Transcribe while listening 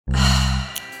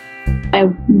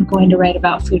I'm going to write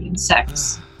about food and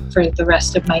sex for the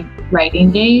rest of my writing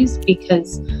days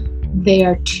because they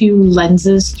are two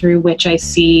lenses through which I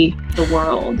see the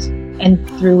world and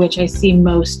through which I see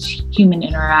most human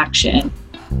interaction.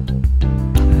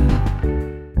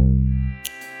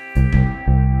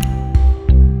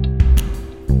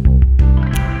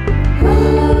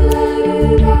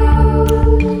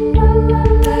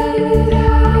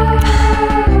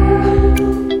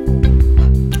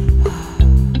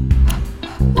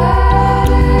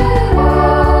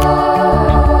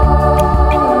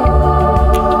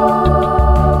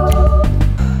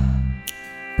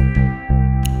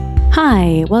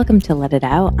 Hi, welcome to Let It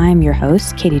Out. I'm your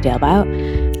host, Katie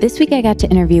Dalebout. This week I got to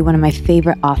interview one of my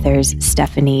favorite authors,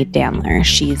 Stephanie Danler.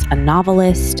 She's a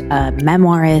novelist, a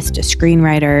memoirist, a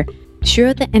screenwriter. She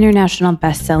wrote the international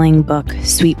best-selling book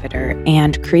Sweetbitter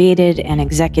and created and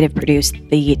executive produced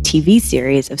the TV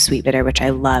series of Sweetbitter, which I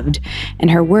loved.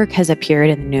 And her work has appeared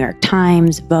in the New York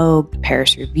Times, Vogue,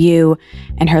 Paris Review,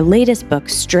 and her latest book,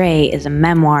 Stray, is a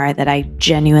memoir that I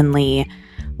genuinely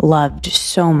loved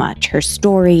so much. Her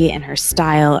story and her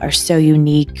style are so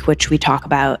unique, which we talk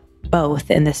about both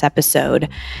in this episode,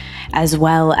 as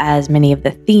well as many of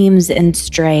the themes in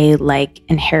Stray, like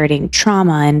inheriting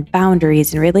trauma and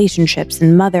boundaries and relationships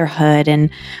and motherhood.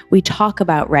 And we talk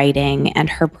about writing and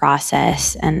her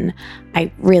process. And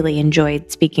I really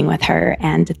enjoyed speaking with her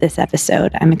and this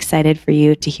episode. I'm excited for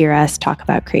you to hear us talk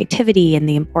about creativity and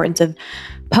the importance of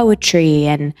poetry.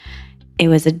 And it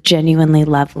was a genuinely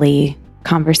lovely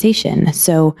conversation.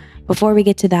 So before we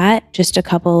get to that, just a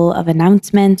couple of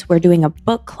announcements. We're doing a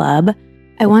book club.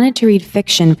 I wanted to read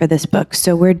fiction for this book.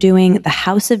 So we're doing The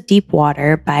House of Deep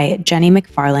Water by Jenny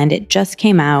McFarland. It just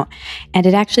came out and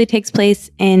it actually takes place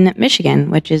in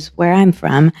Michigan, which is where I'm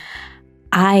from.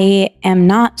 I am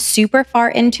not super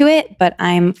far into it, but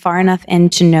I'm far enough in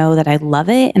to know that I love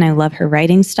it and I love her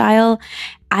writing style.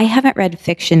 I haven't read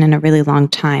fiction in a really long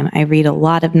time. I read a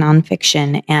lot of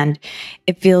nonfiction and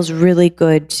it feels really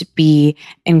good to be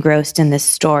engrossed in this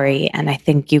story. And I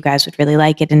think you guys would really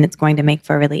like it and it's going to make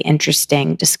for a really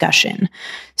interesting discussion.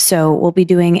 So we'll be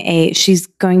doing she's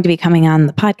going to be coming on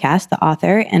the podcast, the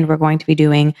author, and we're going to be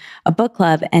doing a book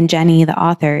club and Jenny, the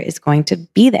author, is going to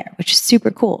be there, which is super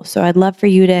cool. So I'd love for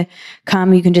you to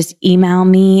come. You can just email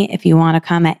me if you want to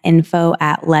come at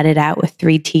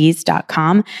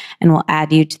info@letitout.com and we'll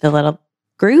add you to the little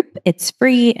group. It's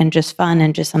free and just fun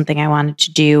and just something I wanted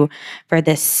to do for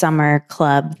this summer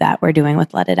club that we're doing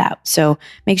with Let It Out. So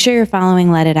make sure you're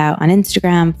following Let It Out on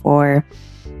Instagram for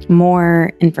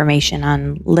more information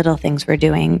on little things we're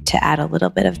doing to add a little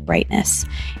bit of brightness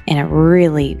in a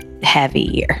really heavy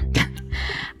year.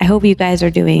 I hope you guys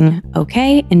are doing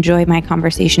okay. Enjoy my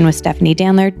conversation with Stephanie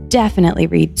Danler. Definitely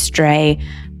read Stray.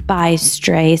 Buy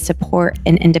Stray, support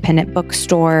an independent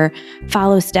bookstore,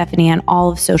 follow Stephanie on all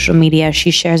of social media.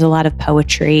 She shares a lot of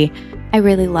poetry. I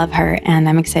really love her and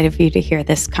I'm excited for you to hear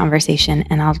this conversation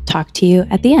and I'll talk to you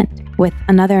at the end with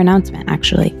another announcement,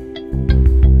 actually.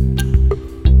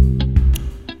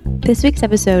 This week's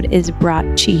episode is brought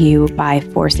to you by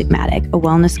Four Sigmatic, a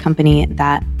wellness company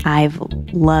that I've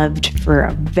loved for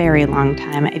a very long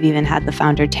time. I've even had the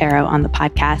founder, Taro, on the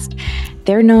podcast.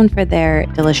 They're known for their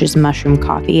delicious mushroom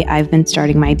coffee. I've been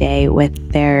starting my day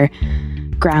with their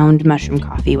ground mushroom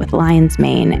coffee with lion's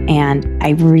mane, and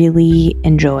I really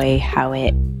enjoy how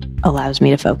it allows me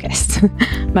to focus.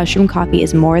 Mushroom coffee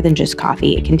is more than just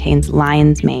coffee. It contains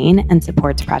lion's mane and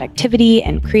supports productivity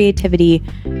and creativity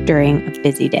during a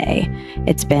busy day.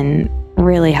 It's been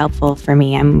really helpful for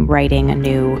me. I'm writing a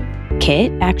new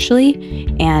kit,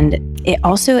 actually, and it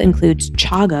also includes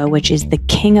chaga, which is the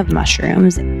king of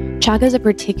mushrooms. Chaga is a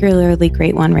particularly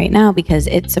great one right now because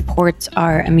it supports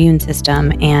our immune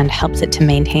system and helps it to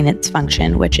maintain its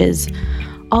function, which is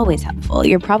always helpful.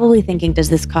 You're probably thinking, does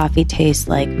this coffee taste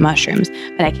like mushrooms?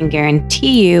 But I can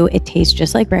guarantee you it tastes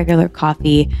just like regular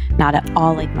coffee, not at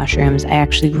all like mushrooms. I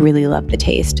actually really love the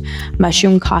taste.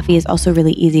 Mushroom coffee is also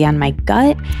really easy on my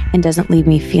gut and doesn't leave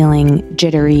me feeling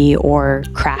jittery or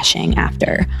crashing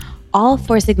after. All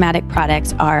Four Sigmatic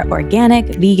products are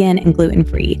organic, vegan, and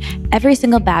gluten-free. Every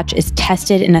single batch is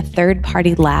tested in a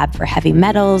third-party lab for heavy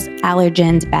metals,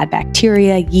 allergens, bad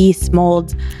bacteria, yeast,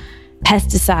 molds,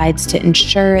 pesticides to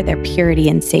ensure their purity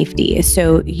and safety.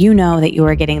 So you know that you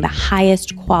are getting the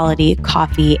highest quality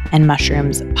coffee and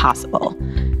mushrooms possible.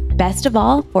 Best of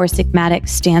all, Four Sigmatic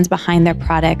stands behind their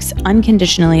products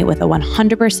unconditionally with a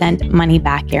 100%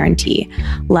 money-back guarantee.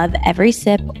 Love every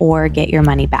sip or get your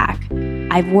money back.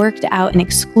 I've worked out an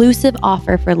exclusive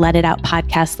offer for Let It Out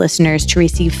podcast listeners to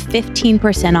receive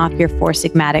 15% off your Four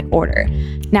Sigmatic order.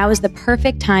 Now is the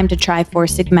perfect time to try Four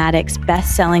Sigmatic's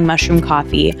best-selling mushroom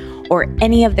coffee or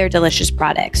any of their delicious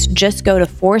products. Just go to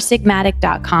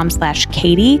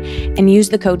foursigmatic.com/Katie and use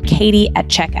the code Katie at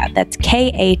checkout. That's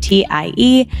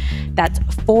KATIE. That's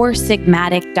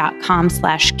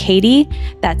foursigmatic.com/Katie.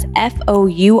 That's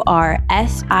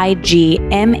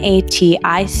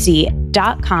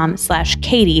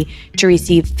FOURSIGMATIC.com/Katie to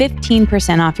receive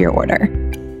 15% off your order.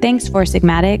 Thanks, Four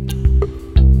Sigmatic.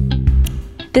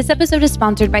 This episode is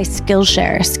sponsored by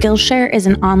Skillshare. Skillshare is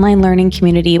an online learning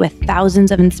community with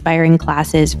thousands of inspiring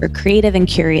classes for creative and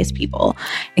curious people.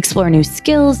 Explore new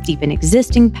skills, deepen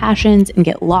existing passions, and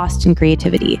get lost in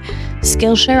creativity.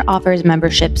 Skillshare offers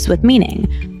memberships with meaning.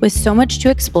 With so much to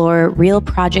explore, real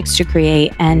projects to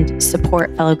create, and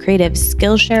support fellow creatives,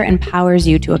 Skillshare empowers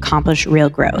you to accomplish real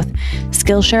growth.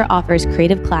 Skillshare offers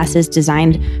creative classes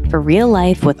designed for real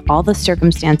life with all the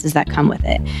circumstances that come with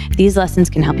it. These lessons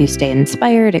can help you stay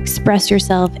inspired, express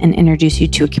yourself, and introduce you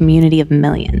to a community of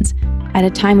millions. At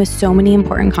a time with so many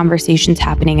important conversations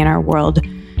happening in our world,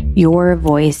 your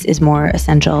voice is more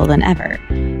essential than ever.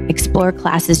 Explore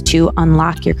classes to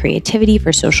unlock your creativity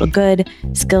for social good.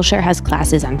 Skillshare has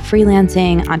classes on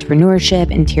freelancing,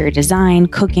 entrepreneurship, interior design,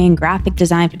 cooking, graphic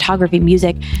design, photography,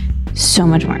 music, so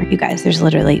much more. You guys, there's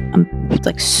literally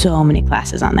so many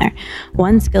classes on there.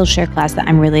 One Skillshare class that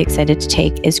I'm really excited to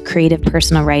take is Creative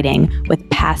Personal Writing with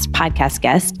past podcast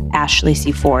guest, Ashley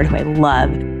C. Ford, who I love.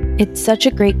 It's such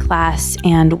a great class,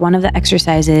 and one of the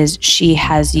exercises, she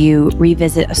has you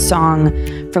revisit a song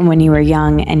from when you were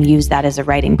young and use that as a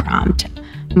writing prompt.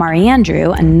 Mari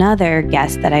Andrew, another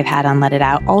guest that I've had on Let It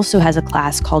Out, also has a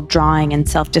class called Drawing and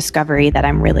Self-Discovery that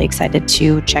I'm really excited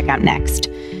to check out next.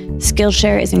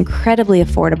 Skillshare is incredibly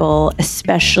affordable,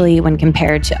 especially when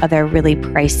compared to other really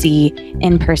pricey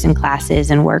in-person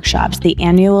classes and workshops. The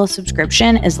annual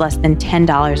subscription is less than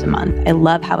 $10 a month. I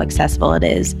love how accessible it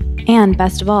is. And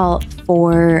best of all,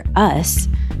 for us,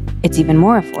 it's even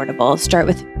more affordable. Start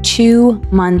with 2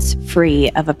 months free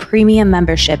of a premium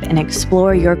membership and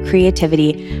explore your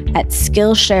creativity at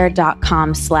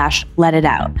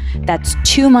Skillshare.com/letitout. That's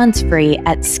 2 months free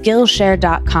at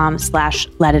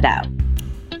Skillshare.com/letitout.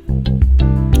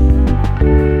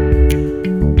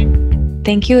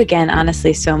 Thank you again,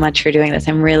 honestly, so much for doing this.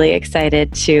 I'm really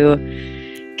excited to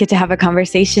get to have a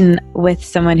conversation with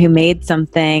someone who made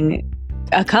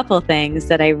a couple things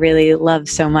that I really love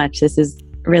so much. This is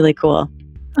really cool.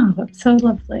 Oh, that's so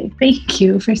lovely. Thank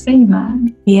you for saying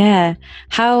that. Yeah.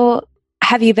 How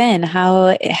have you been?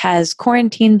 How has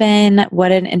quarantine been?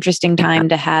 What an interesting time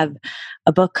to have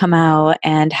a book come out.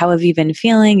 And how have you been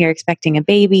feeling? You're expecting a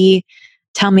baby.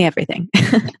 Tell me everything.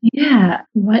 Yeah,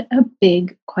 what a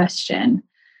big question.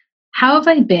 How have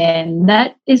I been?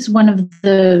 That is one of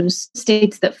those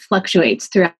states that fluctuates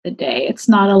throughout the day. It's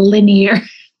not a linear,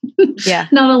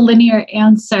 not a linear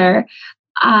answer.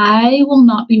 I will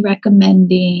not be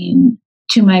recommending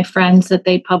to my friends that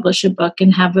they publish a book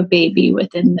and have a baby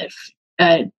within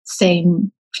the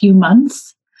same few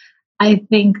months. I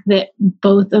think that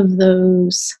both of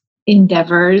those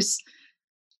endeavors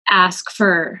ask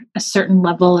for a certain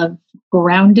level of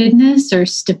groundedness or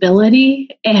stability,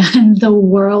 and the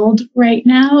world right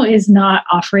now is not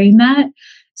offering that.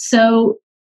 So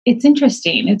it's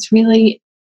interesting. It's really,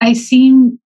 I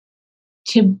seem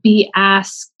to be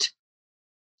asked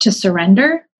to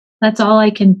surrender. That's all I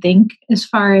can think as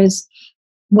far as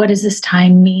what does this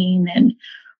time mean and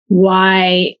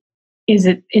why is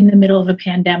it in the middle of a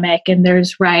pandemic and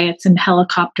there's riots and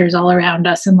helicopters all around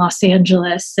us in Los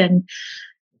Angeles and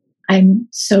I'm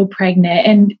so pregnant.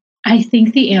 And I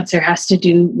think the answer has to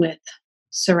do with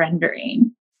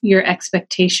surrendering your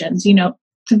expectations.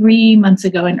 3 months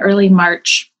ago in early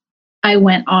March, I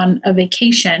went on a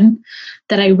vacation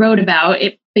that I wrote about.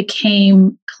 It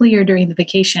became clear during the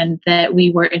vacation that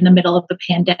we were in the middle of the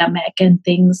pandemic and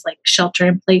things like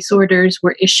shelter-in-place orders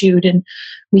were issued and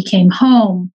we came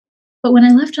home. But when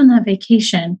I left on that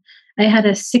vacation, I had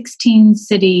a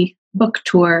 16-city book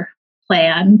tour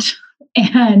planned.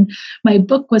 And my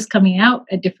book was coming out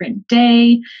a different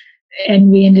day, and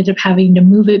we ended up having to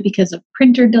move it because of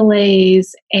printer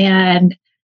delays. And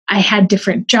I had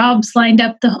different jobs lined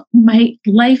up. My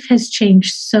life has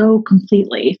changed so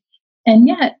completely. And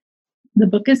yet, the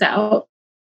book is out.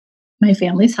 My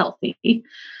family's healthy.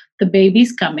 The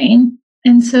baby's coming.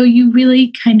 And so you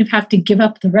really kind of have to give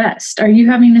up the rest. Are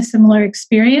you having a similar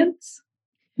experience?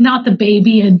 Not the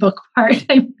baby and book part,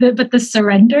 but the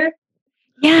surrender?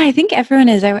 Yeah, I think everyone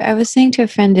is. I was saying to a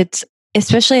friend, it's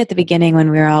especially at the beginning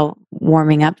when we were all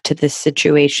warming up to this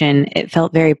situation, it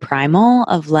felt very primal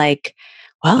of like,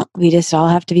 well, we just all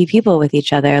have to be people with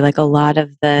each other. Like a lot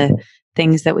of the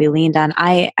things that we leaned on.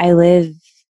 I live,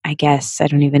 I guess, I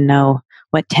don't even know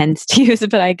what tends to use,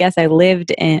 but I guess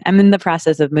I'm in the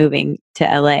process of moving to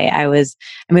LA. I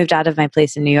moved out of my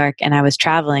place in New York and I was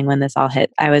traveling when this all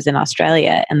hit. I was in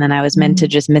Australia and then I was meant to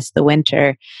just miss the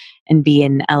winter and be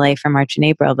in LA for March and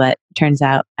April, but turns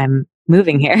out I'm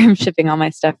moving here. I'm shipping all my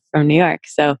stuff from New York.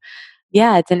 So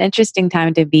yeah, it's an interesting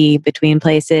time to be between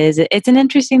places. It's an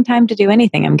interesting time to do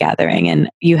anything, I'm gathering. And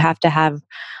you have to have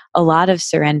a lot of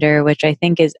surrender, which I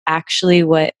think is actually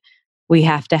what we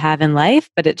have to have in life,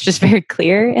 but it's just very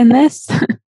clear in this.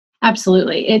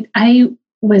 Absolutely. I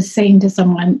was saying to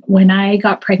someone when I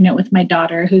got pregnant with my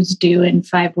daughter, who's due in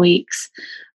 5 weeks,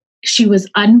 she was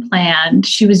unplanned.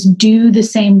 She was due the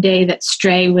same day that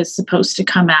Stray was supposed to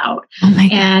come out. Oh my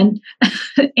God.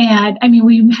 And I mean,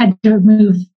 we had to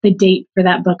move the date for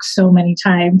that book so many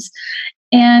times.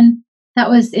 And that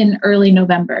was in early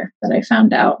November that I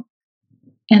found out.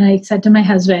 And I said to my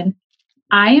husband,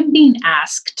 I am being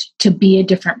asked to be a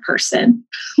different person.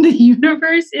 The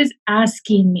universe is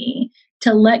asking me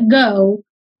to let go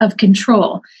of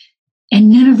control. And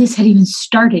none of this had even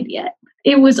started yet.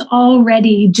 It was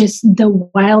already just the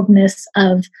wildness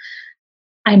of,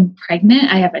 I'm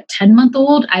pregnant. I have a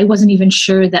 10-month-old. I wasn't even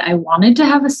sure that I wanted to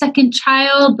have a second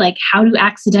child. Like, how do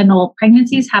accidental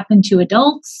pregnancies happen to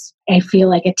adults? I feel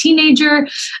like a teenager.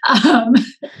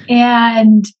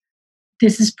 And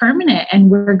this is permanent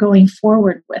and we're going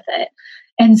forward with it.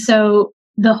 And so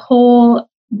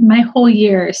my whole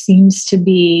year seems to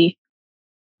be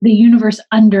the universe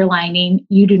underlining,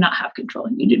 you do not have control.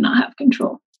 You do not have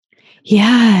control.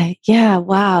 Yeah. Yeah.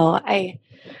 Wow.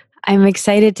 I'm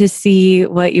excited to see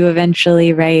what you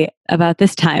eventually write about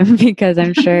this time because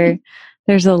I'm sure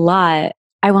there's a lot.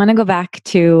 I want to go back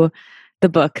to the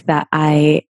book that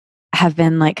I have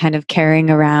been like kind of carrying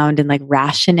around and like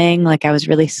rationing. Like I was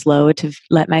really slow to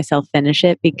let myself finish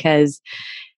it because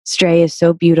Stray is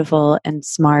so beautiful and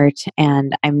smart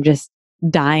and I'm just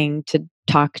dying to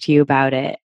talk to you about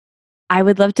it. I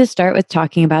would love to start with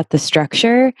talking about the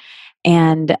structure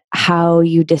and how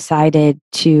you decided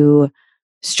to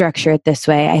structure it this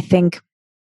way. I think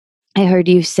I heard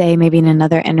you say maybe in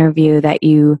another interview that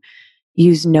you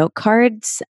use note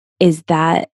cards. Is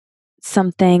that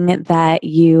something that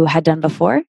you had done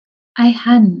before? I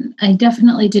hadn't. I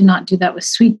definitely did not do that with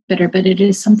Sweet Bitter, but it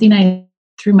is something I,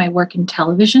 through my work in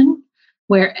television,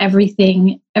 where every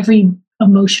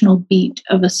emotional beat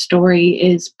of a story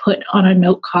is put on a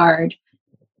note card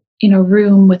in a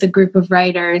room with a group of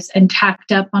writers and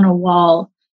tacked up on a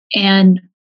wall, and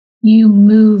you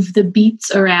move the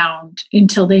beats around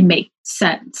until they make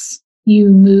sense. You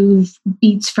move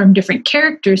beats from different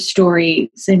characters'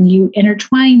 stories and you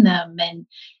intertwine them. And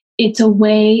it's a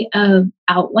way of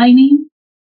outlining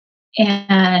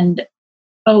and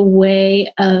a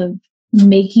way of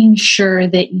making sure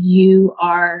that you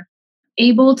are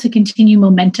able to continue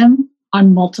momentum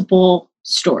on multiple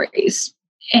stories.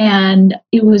 And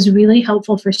it was really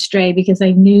helpful for Stray because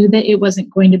I knew that it wasn't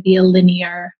going to be a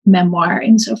linear memoir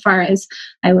insofar as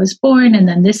I was born and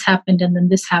then this happened and then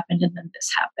this happened and then this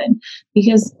happened.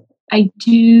 Because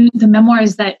the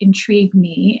memoirs that intrigue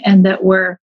me and that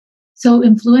were so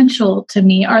influential to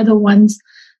me are the ones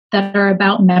that are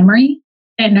about memory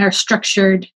and are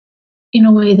structured in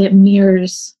a way that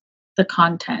mirrors the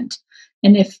content.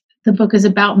 And if the book is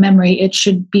about memory, it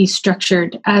should be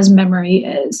structured as memory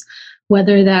is,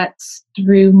 whether that's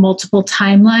through multiple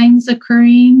timelines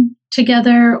occurring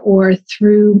together or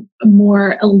through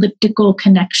more elliptical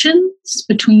connections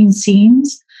between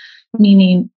scenes,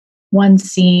 meaning one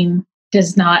scene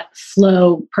does not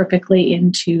flow perfectly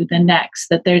into the next,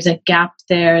 that there's a gap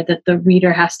there, that the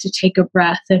reader has to take a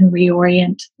breath and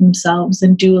reorient themselves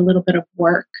and do a little bit of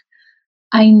work.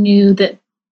 I knew that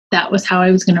that was how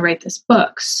I was going to write this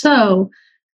book. So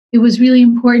it was really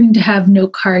important to have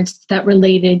note cards that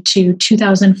related to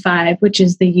 2005, which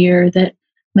is the year that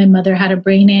my mother had a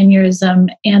brain aneurysm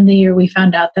and the year we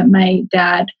found out that my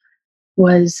dad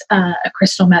was a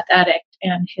crystal meth addict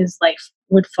and his life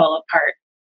would fall apart.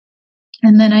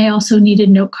 And then I also needed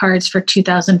note cards for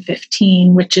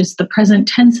 2015, which is the present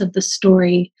tense of the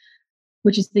story,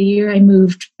 which is the year I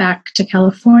moved back to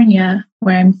California,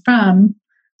 where I'm from.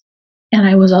 And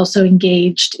I was also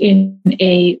engaged in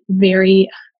a very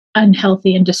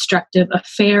unhealthy and destructive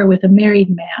affair with a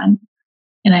married man.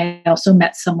 And I also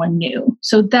met someone new.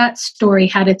 So that story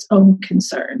had its own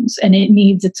concerns and it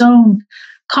needs its own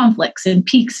conflicts and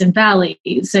peaks and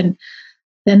valleys. And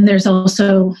then there's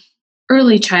also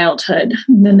early childhood.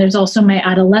 And then there's also my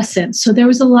adolescence. So there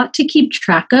was a lot to keep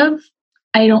track of.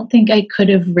 I don't think I could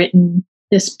have written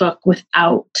this book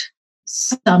without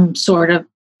some sort of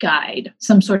guide,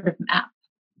 some sort of map.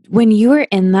 When you were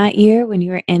in that year, when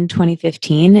you were in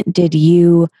 2015, did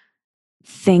you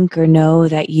think or know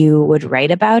that you would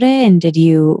write about it? And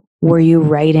were you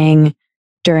writing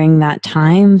during that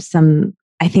time?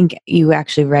 I think you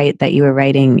actually write that you were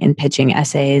writing and pitching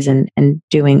essays and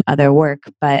doing other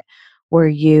work, but were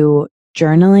you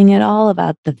journaling at all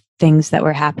about the things that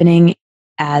were happening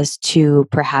as to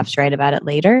perhaps write about it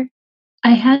later?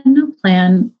 I had no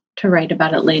plan to write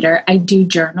about it later. I do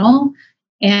journal,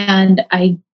 and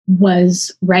I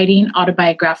was writing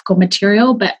autobiographical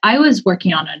material, but I was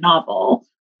working on a novel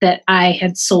that I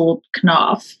had sold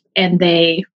Knopf, and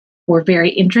they were very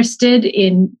interested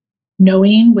in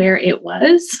knowing where it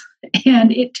was.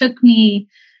 And it took me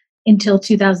until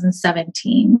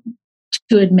 2017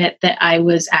 to admit that I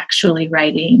was actually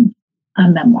writing a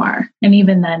memoir. And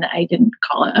even then, I didn't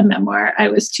call it a memoir. I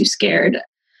was too scared.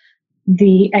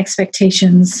 The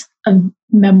expectations of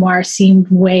memoir seemed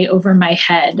way over my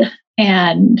head.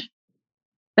 And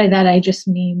by that, I just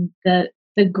mean the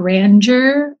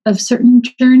grandeur of certain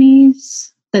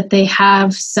journeys, that they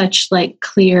have such like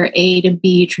clear A to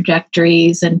B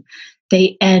trajectories, and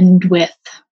they end with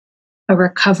a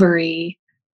recovery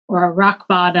or a rock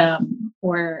bottom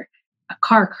or a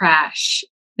car crash.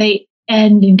 They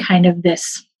end in kind of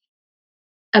this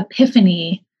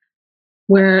epiphany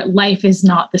where life is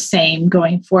not the same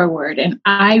going forward. And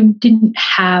I didn't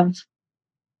have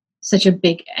such a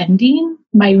big ending.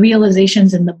 My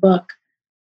realizations in the book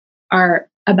are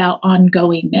about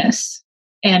ongoingness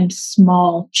and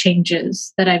small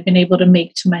changes that I've been able to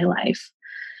make to my life.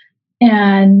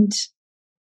 And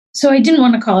so I didn't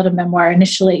want to call it a memoir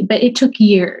initially, but it took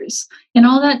years. And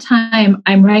all that time,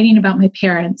 I'm writing about my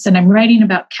parents, and I'm writing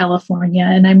about California,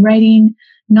 and I'm writing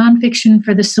nonfiction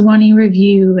for the Sewanee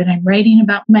Review, and I'm writing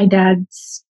about my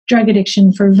dad's drug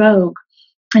addiction for Vogue,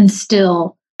 and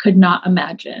still could not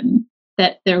imagine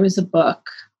that there was a book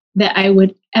that I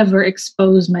would ever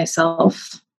expose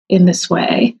myself in this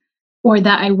way, or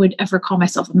that I would ever call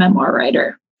myself a memoir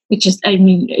writer.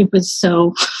 It was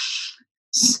so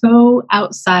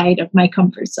outside of my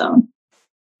comfort zone.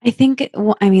 I think,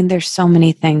 there's so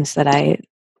many things that I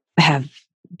have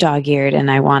dog-eared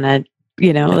and I want to,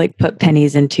 like put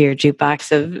pennies into your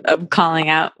jukebox of calling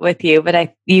out with you.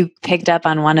 But you picked up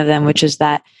on one of them, which is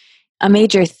that a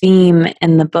major theme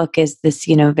in the book is this,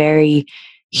 very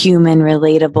human,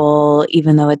 relatable,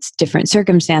 even though it's different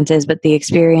circumstances, but the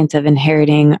experience of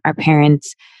inheriting our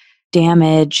parents'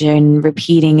 damage and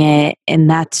repeating it. And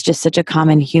that's just such a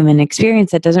common human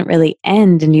experience that doesn't really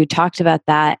end. And you talked about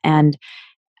that. And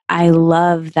I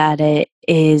love that it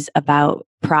is about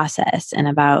process and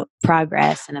about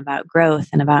progress and about growth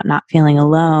and about not feeling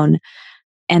alone.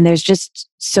 And there's just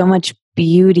so much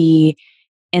beauty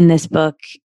in this book,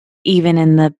 even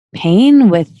in the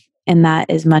pain and that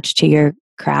is much to your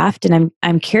craft. And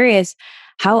I'm curious,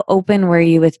 how open were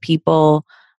you with people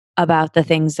about the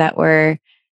things that were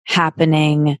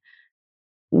happening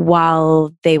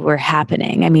while they were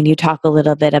happening? I mean, you talk a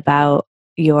little bit about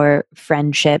your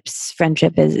friendships.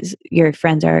 Friendship is, your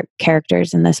friends are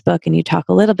characters in this book, and you talk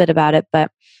a little bit about it,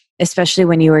 but especially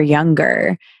when you were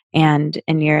younger and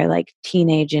in your like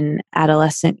teenage and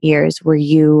adolescent years,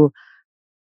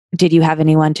 did you have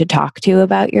anyone to talk to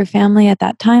about your family at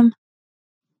that time?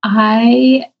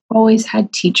 I always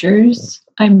had teachers.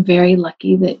 I'm very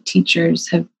lucky that teachers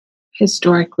have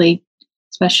historically,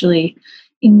 especially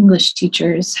English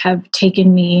teachers, have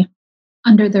taken me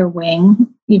under their wing,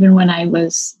 even when I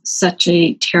was such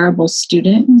a terrible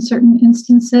student in certain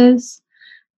instances.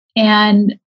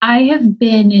 And I have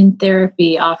been in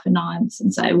therapy off and on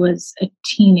since I was a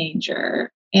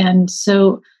teenager. And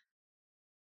so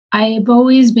I've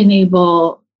always been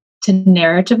able to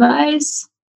narrativize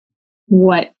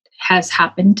what has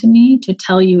happened to me, to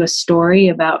tell you a story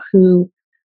about who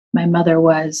my mother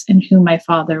was and who my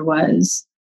father was.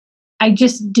 I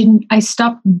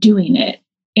stopped doing it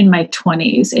in my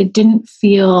 20s. It didn't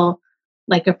feel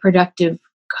like a productive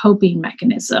coping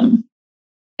mechanism.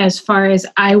 As far as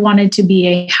I wanted to be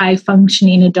a high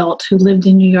functioning adult who lived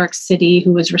in New York City,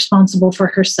 who was responsible for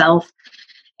herself.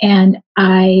 And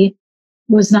I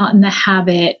was not in the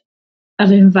habit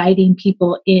of inviting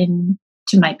people in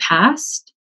to my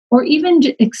past or even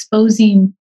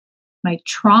exposing my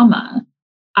trauma.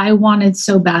 I wanted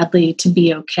so badly to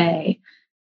be okay.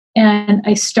 And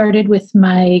I started with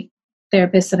my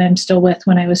therapist that I'm still with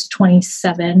when I was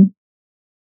 27,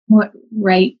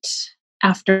 right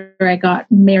after I got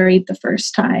married the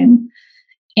first time,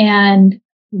 and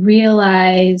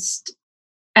realized,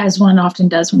 as one often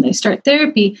does when they start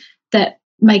therapy, that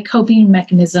my coping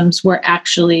mechanisms were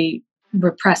actually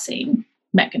repressing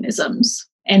mechanisms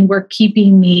and were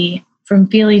keeping me from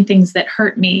feeling things that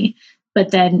hurt me,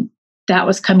 but then that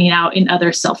was coming out in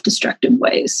other self-destructive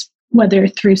ways. whether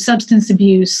through substance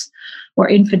abuse or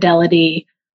infidelity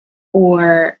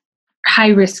or high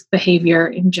risk behavior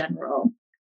in general.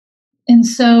 And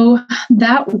so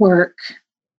that work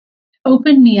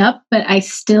opened me up, but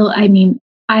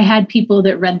I had people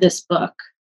that read this book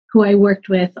who I worked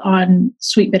with on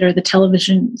Sweet Bitter, the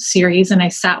television series, and I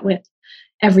sat with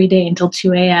every day until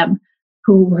 2 a.m.,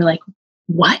 who were like,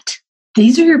 what?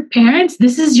 These are your parents?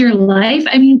 This is your life?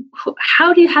 I mean,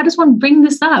 how does one bring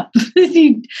this up?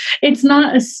 It's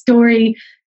not a story,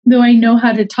 though I know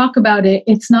how to talk about it.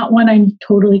 It's not one I'm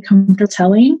totally comfortable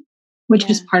telling, which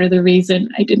is part of the reason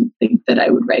I didn't think that I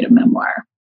would write a memoir.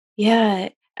 Yeah.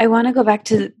 I want to go back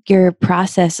to your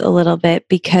process a little bit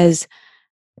because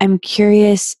I'm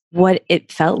curious what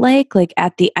it felt like. Like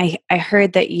I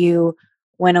heard that you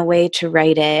went away to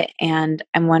write it, and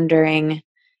I'm wondering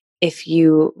if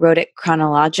you wrote it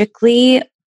chronologically,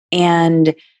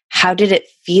 and how did it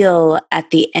feel at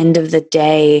the end of the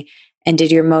day? And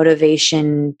did your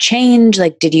motivation change?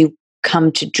 Like, did you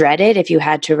come to dread it if you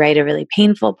had to write a really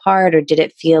painful part, or did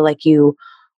it feel like you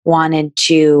wanted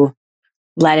to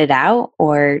let it out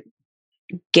or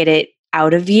get it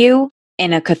out of you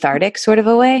in a cathartic sort of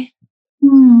a way?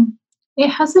 It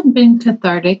hasn't been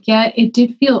cathartic yet. It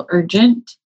did feel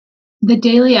urgent. The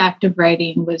daily act of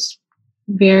writing was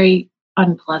very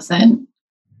unpleasant.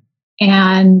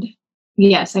 And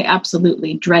yes, I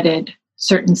absolutely dreaded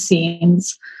certain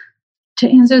scenes. To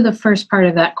answer the first part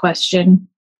of that question,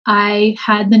 I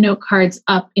had the note cards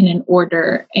up in an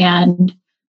order and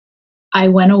I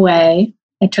went away.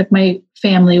 I took my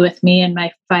family with me and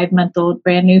my 5-month-old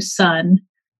brand new son.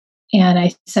 And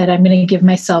I said, I'm going to give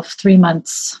myself 3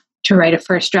 months to write a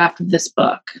first draft of this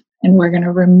book. And we're going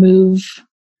to remove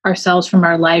ourselves from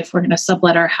our life. We're going to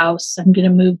sublet our house. I'm going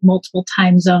to move multiple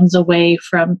time zones away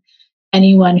from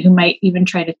anyone who might even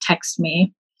try to text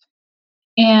me.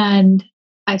 And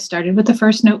I started with the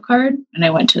first note card and I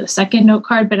went to the second note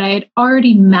card, but I had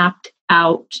already mapped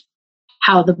out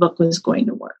how the book was going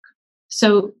to work.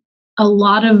 So a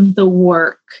lot of the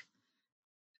work,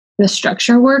 the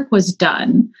structure work, was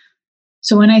done.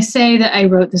 So when I say that I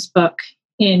wrote this book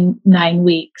in 9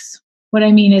 weeks, what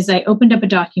I mean is I opened up a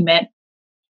document,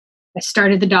 I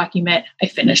started the document, I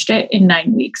finished it in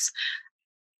 9 weeks.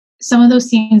 Some of those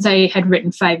scenes I had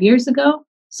written 5 years ago,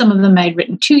 some of them I had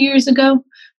written 2 years ago.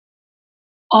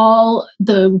 All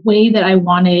the way that I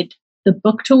wanted the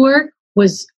book to work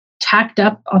was tacked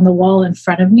up on the wall in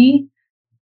front of me.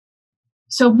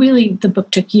 So really the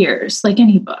book took years, like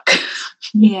any book.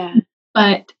 Yeah.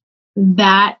 But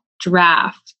that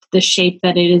draft, the shape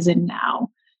that it is in now,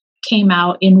 came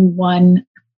out in one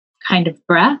kind of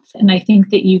breath. And I think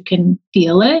that you can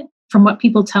feel it from what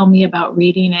people tell me about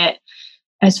reading it,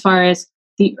 as far as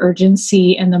the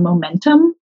urgency and the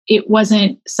momentum. It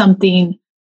wasn't something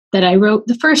that I wrote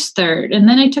the first third and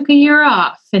then I took a year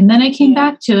off and then I came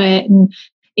back to it. And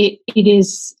it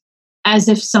is as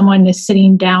if someone is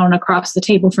sitting down across the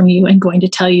table from you and going to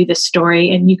tell you this story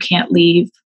and you can't leave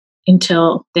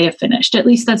until they have finished. At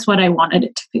least that's what I wanted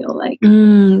it to feel like.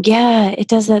 Yeah, it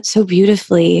does that so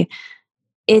beautifully.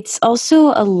 It's also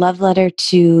a love letter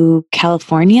to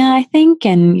California, I think,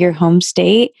 and your home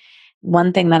state.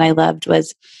 One thing that I loved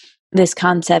was this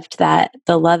concept that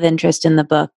the love interest in the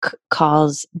book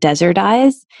calls desert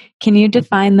eyes. Can you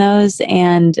define those?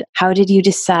 And how did you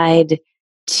decide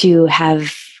to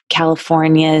have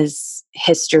California's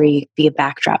history be a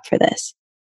backdrop for this?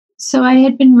 So I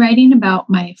had been writing about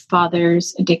my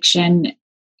father's addiction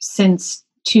since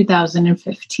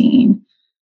 2015.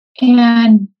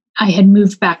 And I had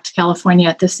moved back to California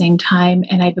at the same time,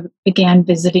 and I began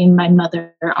visiting my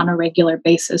mother on a regular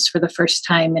basis for the first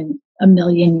time in a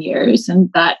million years. And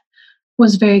that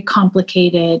was very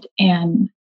complicated and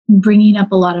bringing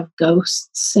up a lot of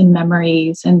ghosts and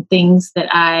memories and things that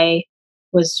I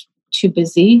was too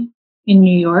busy in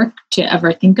New York to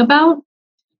ever think about.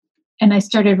 And I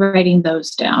started writing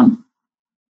those down.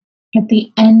 At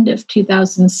the end of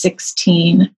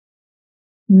 2016,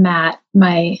 Matt,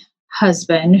 my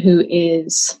husband, who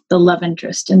is the love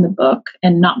interest in the book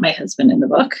and not my husband in the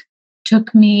book,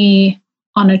 took me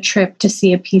on a trip to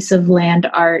see a piece of land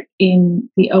art in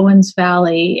the Owens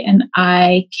Valley. And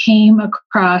I came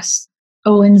across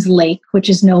Owens Lake, which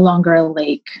is no longer a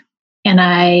lake. And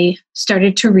I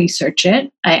started to research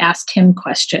it. I asked him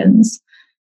questions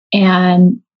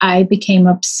and I became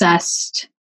obsessed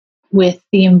with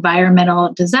the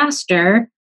environmental disaster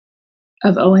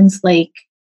of Owens Lake.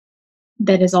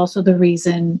 That is also the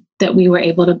reason that we were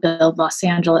able to build Los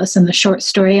Angeles. And the short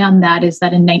story on that is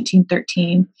that in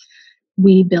 1913,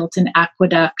 we built an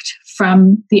aqueduct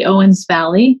from the Owens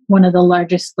Valley, one of the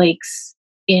largest lakes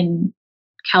in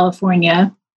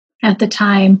California, at the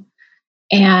time,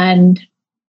 and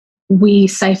we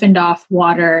siphoned off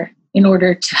water in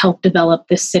order to help develop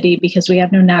this city because we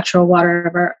have no natural water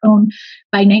of our own.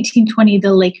 By 1920,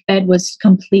 the lake bed was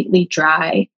completely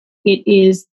dry. It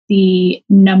is the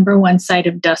number one site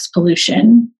of dust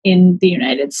pollution in the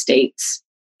United States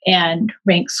and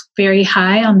ranks very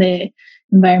high on the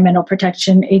Environmental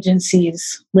Protection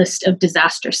Agency's list of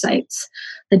disaster sites.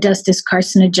 The dust is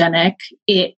carcinogenic.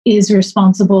 It is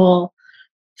responsible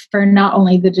for not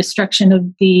only the destruction of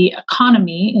the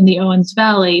economy in the Owens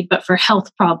Valley, but for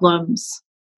health problems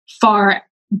far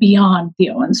beyond the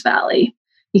Owens Valley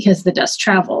because the dust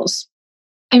travels.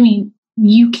 I mean,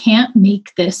 you can't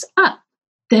make this up,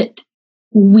 that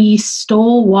we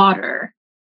stole water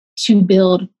to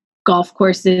build golf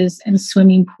courses and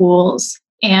swimming pools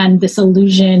and this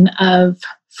illusion of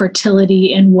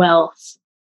fertility and wealth,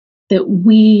 that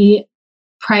we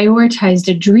prioritized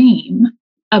a dream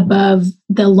above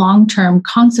the long-term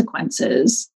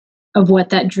consequences of what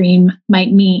that dream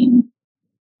might mean.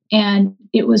 And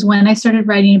it was when I started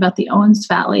writing about the Owens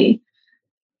Valley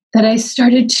that I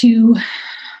started to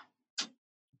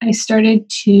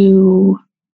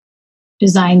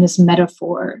design this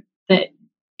metaphor that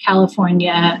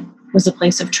California was a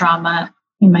place of trauma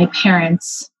and my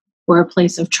parents were a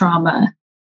place of trauma,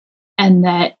 and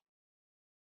that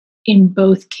in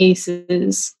both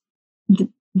cases,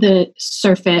 the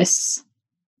surface,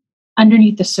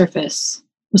 underneath the surface,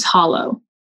 was hollow.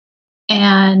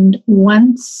 And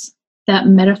once that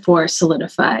metaphor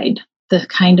solidified, the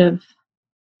kind of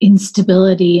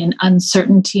instability and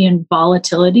uncertainty and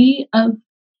volatility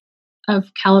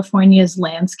of California's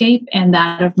landscape and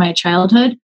that of my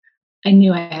childhood, I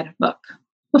knew I had a book.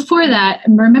 Before that,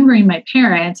 I'm remembering my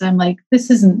parents, I'm like,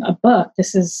 this isn't a book,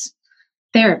 this is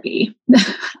therapy.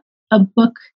 A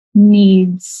book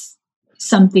needs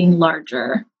something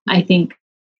larger, I think,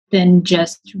 than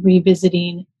just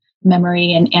revisiting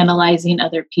memory and analyzing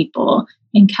other people.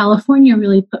 And California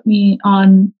really put me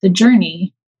on the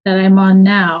journey that I'm on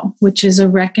now, which is a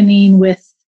reckoning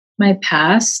with my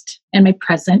past and my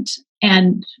present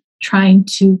and trying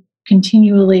to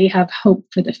continually have hope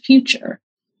for the future.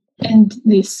 And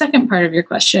the second part of your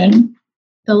question,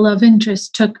 the love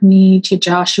interest took me to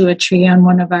Joshua Tree on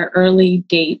one of our early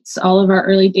dates. All of our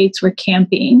early dates were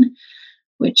camping,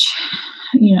 which,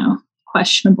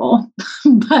 questionable.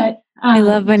 But I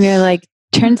love when you're like,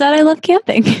 turns out I love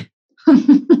camping.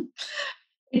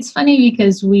 It's funny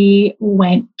because we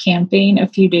went camping a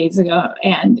few days ago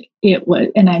and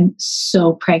I'm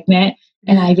so pregnant.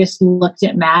 And I just looked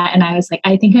at Matt and I was like,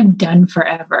 I think I'm done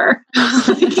forever.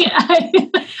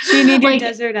 You need your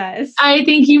desert eyes. I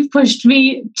think you've pushed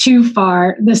me too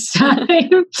far this time.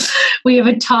 We have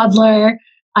a toddler.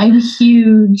 I'm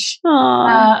huge.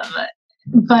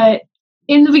 But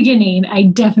in the beginning, I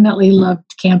definitely loved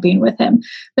camping with him.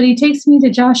 But he takes me to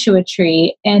Joshua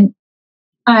Tree, and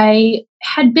I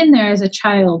had been there as a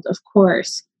child, of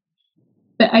course.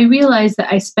 But I realized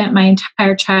that I spent my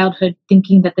entire childhood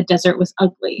thinking that the desert was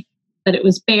ugly, that it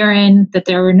was barren, that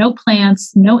there were no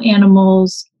plants, no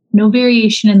animals, no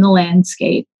variation in the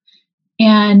landscape.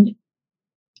 And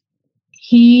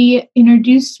he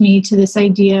introduced me to this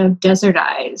idea of desert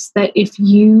eyes, that if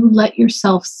you let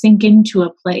yourself sink into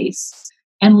a place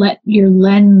and let your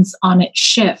lens on it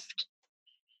shift,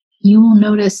 you will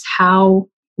notice how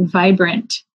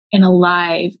vibrant and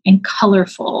alive and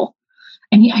colorful.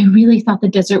 And I really thought the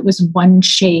desert was one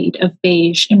shade of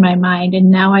beige in my mind. And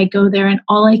now I go there and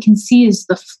all I can see is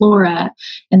the flora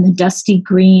and the dusty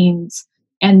greens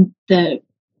and the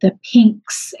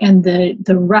pinks and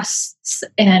the rusts.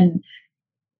 And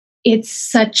it's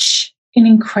such an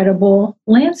incredible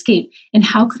landscape. And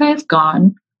how could I have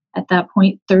gone at that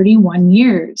point 31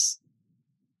 years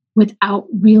without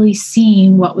really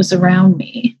seeing what was around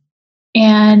me?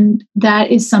 And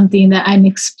that is something that I'm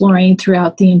exploring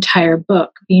throughout the entire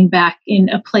book, being back in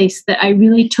a place that I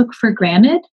really took for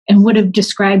granted and would have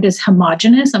described as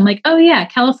homogenous. I'm like, oh yeah,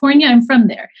 California, I'm from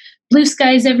there. Blue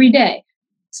skies every day.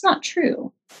 It's not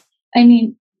true. I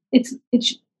mean, it's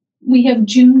we have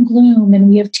June gloom and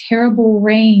we have terrible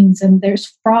rains and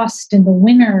there's frost in the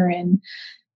winter and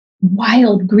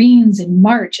wild greens in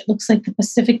March. It looks like the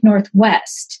Pacific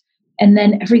Northwest. And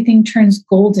then everything turns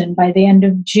golden by the end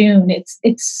of June.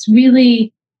 It's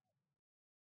really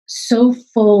so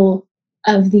full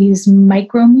of these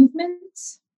micro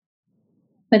movements.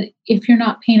 But if you're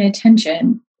not paying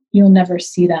attention, you'll never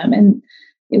see them. And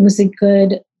it was a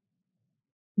good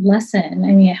lesson.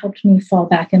 I mean, it helped me fall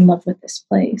back in love with this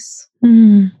place.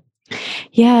 Mm.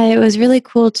 Yeah, it was really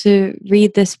cool to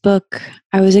read this book.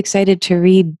 I was excited to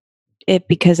read it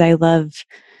because I love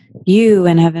you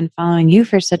and have been following you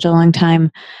for such a long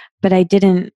time, but I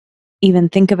didn't even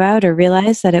think about or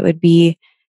realize that it would be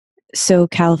so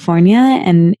California.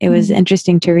 And it was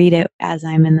interesting to read it as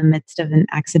I'm in the midst of an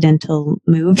accidental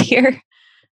move here.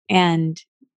 And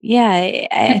yeah,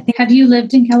 I think. Have you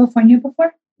lived in California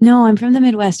before? No, I'm from the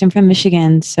Midwest. I'm from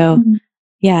Michigan. So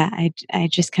yeah, I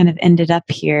just kind of ended up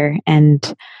here.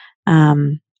 And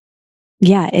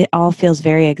yeah, it all feels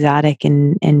very exotic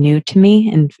and new to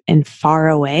me and far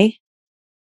away.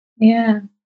 Yeah,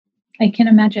 I can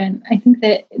imagine. I think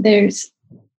that there's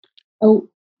a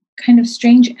kind of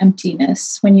strange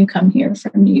emptiness when you come here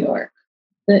from New York,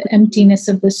 the emptiness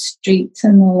of the streets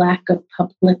and the lack of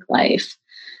public life.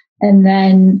 And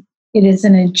then it is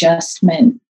an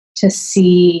adjustment to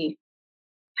see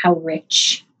how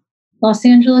rich Los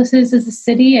Angeles is as a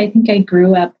city. I think I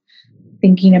grew up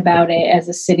thinking about it as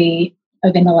a city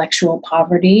of intellectual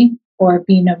poverty or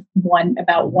being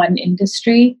about one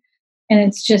industry. And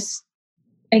it's just,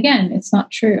 again, it's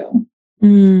not true.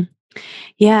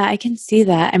 Yeah, I can see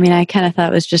that. I mean, I kind of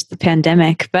thought it was just the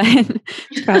pandemic, but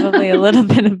it's probably a little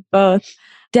bit of both.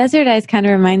 Desert Eyes kind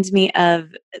of reminds me of,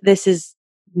 this is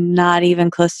not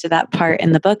even close to that part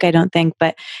in the book, I don't think,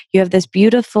 but you have this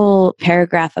beautiful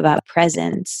paragraph about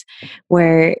presence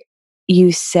where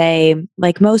you say,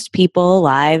 like most people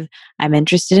alive, I'm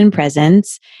interested in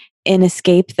presence, in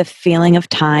escape the feeling of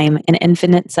time, an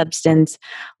infinite substance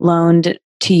loaned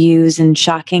to use in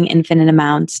shocking infinite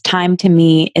amounts. Time to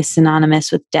me is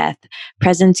synonymous with death.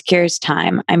 Presence cures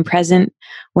time. I'm present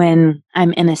when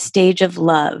I'm in a stage of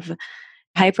love.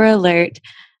 Hyper alert.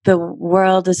 The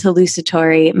world is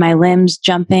hallucinatory. My limbs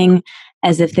jumping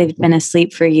as if they've been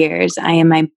asleep for years. I am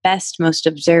my best, most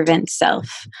observant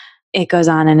self. It goes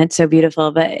on and it's so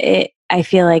beautiful, but I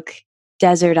feel like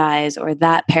Desert Eyes or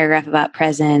that paragraph about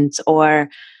presence or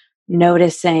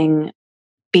noticing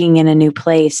being in a new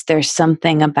place, there's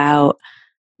something about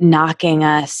knocking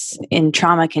us, and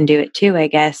trauma can do it too, I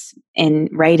guess, in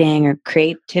writing or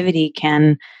creativity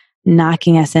can,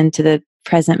 knocking us into the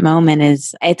present moment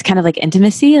it's kind of like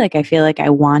intimacy. Like I feel like I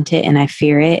want it and I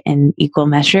fear it in equal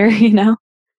measure, you know?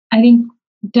 I think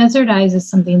Desert Eyes is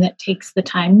something that takes the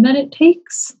time that it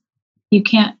takes. You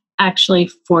can't actually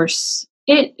force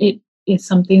it. It is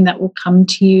something that will come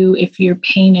to you if you're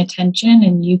paying attention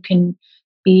and you can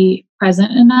be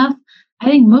present enough. I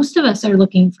think most of us are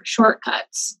looking for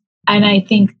shortcuts. And I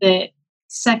think that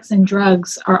sex and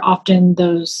drugs are often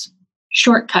those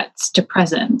shortcuts to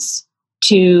presence,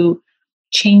 to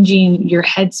changing your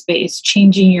headspace,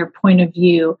 changing your point of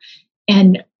view.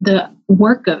 And the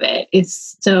work of it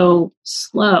is so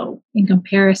slow in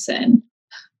comparison.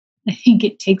 I think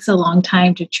it takes a long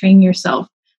time to train yourself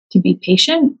to be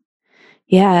patient.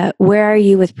 Yeah. Where are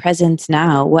you with presence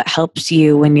now? What helps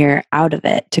you when you're out of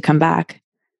it to come back?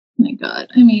 Oh my God.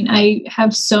 I mean, I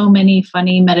have so many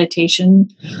funny meditation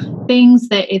things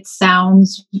that it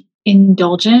sounds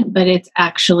indulgent, but it's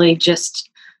actually just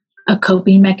a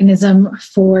coping mechanism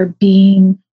for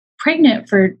being pregnant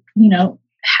for,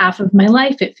 half of my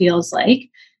life, it feels like,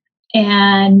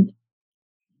 and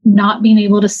not being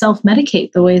able to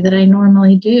self-medicate the way that I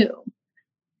normally do.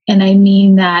 And I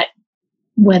mean that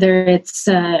whether it's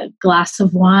a glass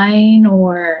of wine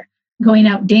or going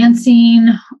out dancing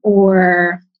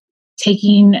or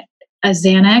taking a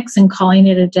Xanax and calling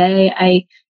it a day,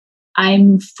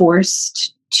 I'm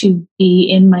forced to be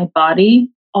in my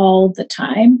body all the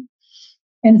time.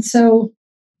 And so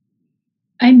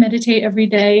I meditate every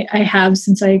day. I have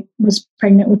since I was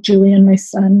pregnant with Julian, my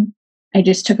son. I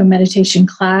just took a meditation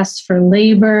class for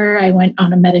labor. I went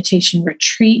on a meditation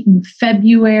retreat in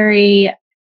February.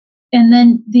 And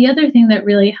then the other thing that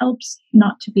really helps,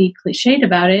 not to be cliched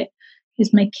about it,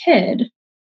 is my kid,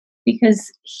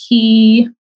 because he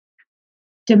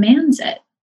demands it.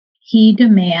 He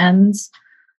demands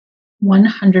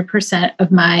 100%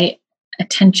 of my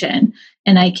attention.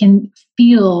 And I can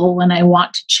feel when I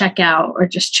want to check out or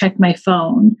just check my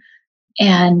phone.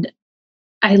 And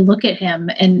I look at him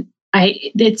and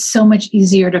it's so much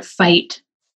easier to fight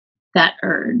that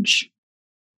urge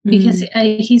because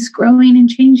he's growing and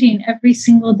changing every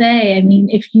single day. I mean,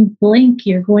 if you blink,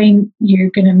 you're going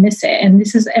to miss it. And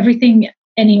this is everything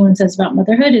anyone says about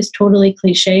motherhood is totally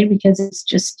cliche because it's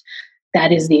just,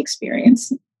 that is the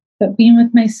experience. But being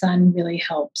with my son really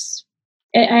helps.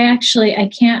 I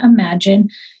can't imagine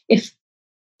if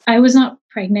I was not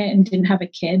pregnant and didn't have a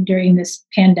kid during this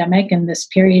pandemic and this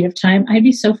period of time, I'd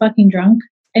be so fucking drunk.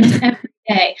 I mean, every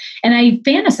day. And I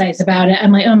fantasize about it.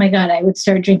 I'm like, oh my God, I would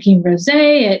start drinking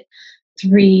rosé at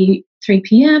 3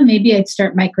 p.m. Maybe I'd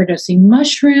start microdosing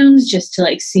mushrooms just to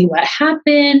like see what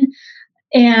happened.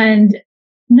 And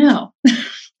no,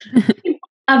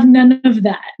 have none of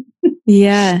that.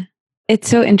 Yeah. It's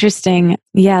so interesting.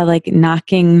 Yeah, like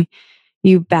knocking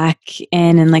you back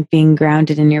in and like being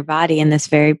grounded in your body in this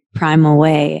very primal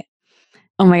way.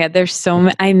 Oh my God, there's so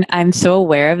many. I'm so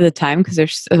aware of the time because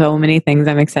there's so many things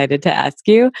I'm excited to ask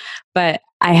you, but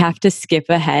I have to skip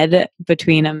ahead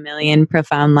between a million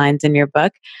profound lines in your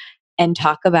book and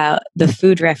talk about the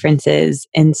food references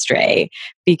in Stray,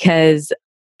 because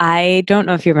I don't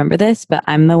know if you remember this, but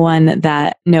I'm the one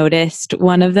that noticed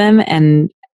one of them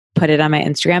and put it on my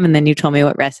Instagram, and then you told me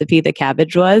what recipe the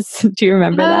cabbage was. Do you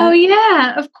remember that? Oh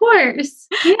yeah, of course.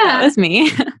 That Yeah. was me.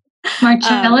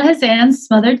 Marcella Hazan's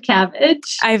smothered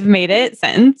cabbage. I've made it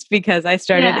since because I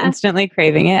started instantly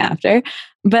craving it after.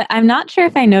 But I'm not sure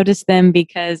if I noticed them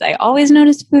because I always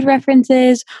noticed food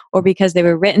references or because they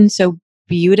were written so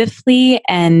beautifully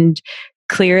and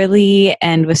clearly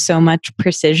and with so much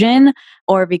precision,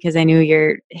 or because I knew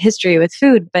your history with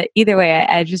food. But either way,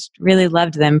 I just really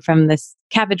loved them from this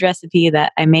cabbage recipe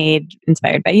that I made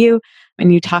inspired by you.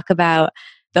 When you talk about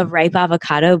the ripe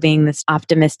avocado being this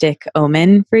optimistic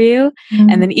omen for you. Mm-hmm.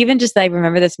 And then even just like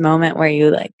remember this moment where you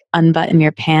like unbutton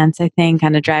your pants, I think,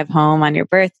 kind of drive home on your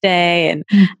birthday,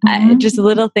 and just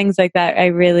little things like that I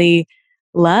really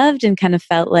loved and kind of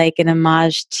felt like an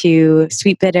homage to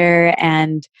Sweet Bitter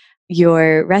and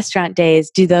your restaurant days.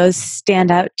 Do those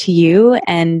stand out to you?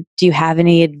 And do you have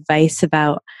any advice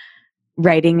about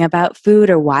writing about food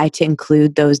or why to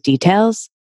include those details?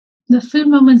 The food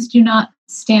moments do not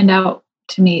stand out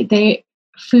to me.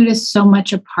 Food is so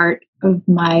much a part of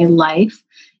my life.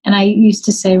 And I used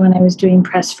to say when I was doing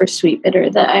press for Sweet Bitter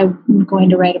that I'm going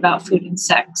to write about food and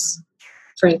sex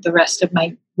for the rest of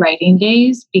my writing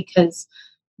days, because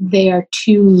they are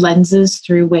two lenses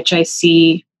through which I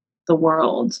see the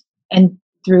world and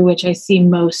through which I see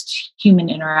most human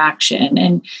interaction.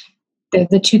 And they're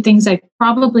the two things I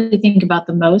probably think about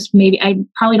the most. Maybe I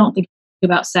probably don't think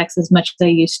about sex as much as I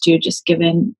used to, just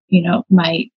given,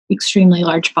 my extremely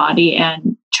large body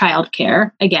and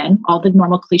childcare. Again, all the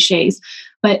normal cliches,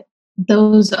 but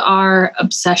those are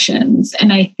obsessions.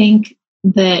 And I think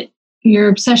that your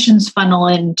obsessions funnel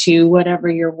into whatever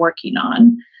you're working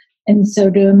on. And so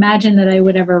to imagine that I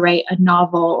would ever write a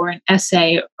novel or an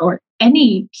essay or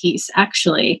any piece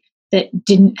actually that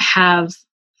didn't have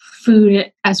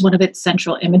food as one of its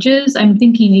central images. I'm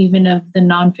thinking even of the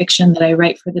nonfiction that I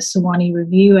write for the Sewanee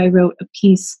Review. I wrote a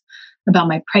piece about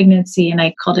my pregnancy and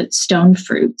I called it Stone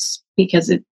Fruits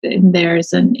because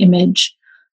there's an image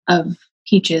of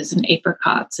peaches and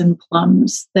apricots and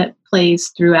plums that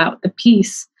plays throughout the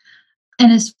piece.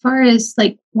 And as far as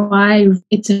like why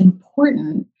it's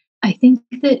important, I think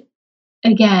that,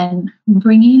 again,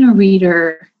 bringing a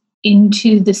reader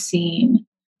into the scene,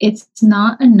 it's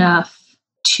not enough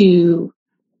to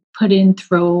put in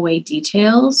throwaway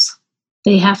details.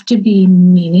 They have to be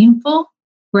meaningful,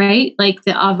 right? Like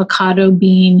the avocado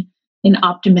being an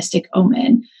optimistic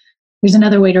omen. There's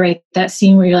another way to write that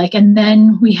scene where you're like, and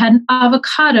then we had an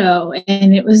avocado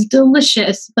and it was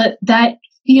delicious, but that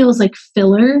feels like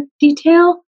filler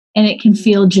detail and it can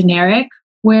feel generic.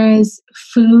 Whereas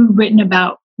food written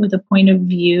about with a point of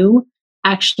view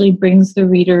actually brings the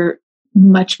reader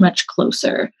much, much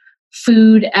closer.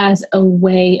 Food as a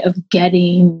way of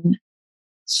getting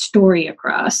story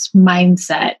across,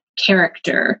 mindset,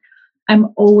 character. I'm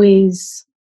always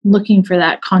looking for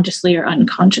that consciously or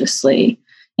unconsciously.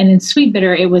 And in Sweet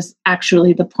Bitter, it was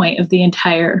actually the point of the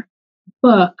entire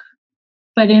book.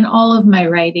 But in all of my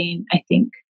writing, I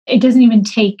think it doesn't even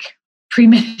take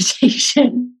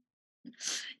premeditation.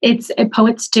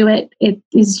 Poets do it.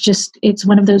 It's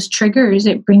one of those triggers.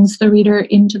 It brings the reader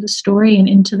into the story and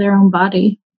into their own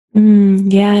body.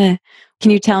 Yeah.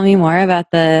 Can you tell me more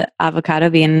about the avocado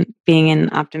being an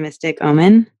optimistic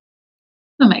omen?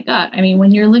 Oh my God. I mean,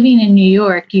 when you're living in New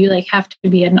York, you have to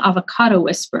be an avocado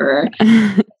whisperer.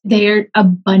 They're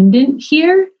abundant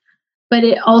here, but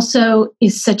it also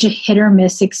is such a hit or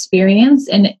miss experience,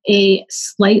 and a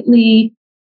slightly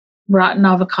rotten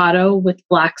avocado with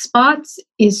black spots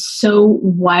is so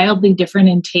wildly different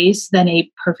in taste than a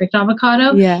perfect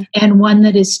avocado. Yeah. And one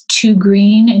that is too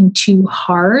green and too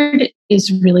hard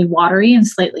is really watery and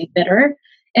slightly bitter.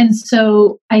 And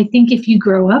so I think if you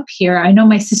grow up here, I know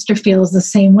my sister feels the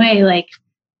same way. Like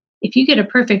if you get a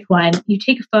perfect one, you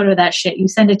take a photo of that shit, you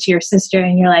send it to your sister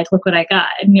and you're like, look what I got.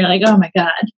 And you're like, oh my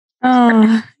God.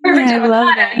 Oh, perfect yeah, I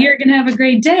love that. You're going to have a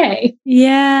great day.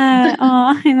 Yeah.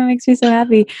 Oh, that makes me so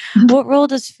happy. What role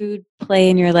does food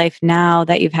play in your life now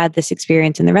that you've had this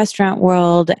experience in the restaurant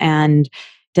world? And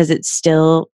does it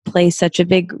still play such a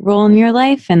big role in your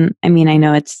life? And I mean, I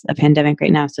know it's a pandemic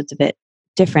right now, so it's a bit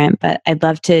different, but I'd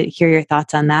love to hear your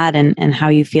thoughts on that and how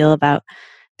you feel about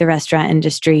the restaurant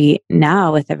industry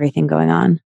now with everything going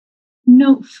on?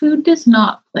 No, food does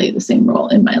not play the same role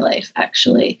in my life,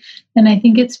 actually. And I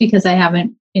think it's because I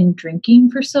haven't been drinking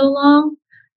for so long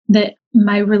that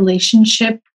my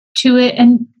relationship to it,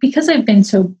 and because I've been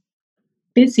so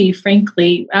busy,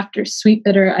 frankly, after Sweet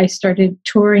Bitter, I started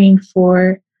touring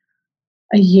for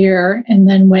a year and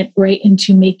then went right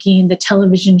into making the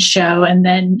television show and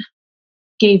then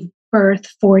gave birth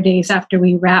 4 days after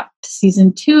we wrapped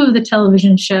season 2 of the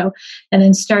television show and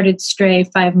then started Stray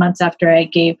 5 months after I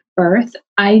gave birth.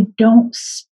 I don't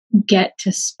get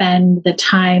to spend the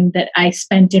time that I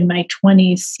spent in my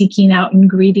 20s seeking out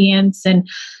ingredients and,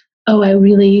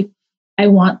 I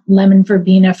want lemon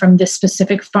verbena from this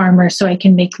specific farmer so I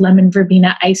can make lemon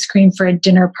verbena ice cream for a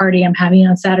dinner party I'm having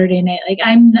on Saturday night.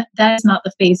 That's not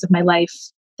the phase of my life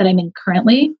that I'm in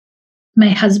currently. My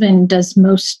husband does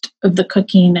most of the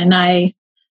cooking and I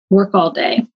work all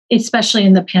day, especially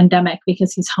in the pandemic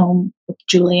because he's home with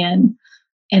Julian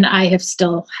and I have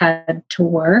still had to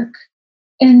work.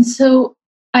 And so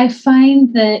I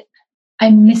find that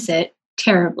I miss it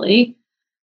terribly.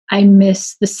 I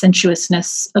miss the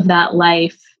sensuousness of that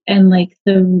life and like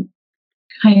the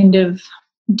kind of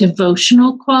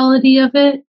devotional quality of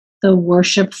it, the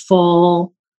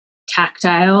worshipful,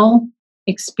 tactile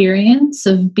experience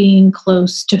of being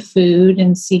close to food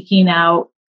and seeking out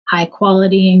high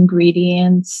quality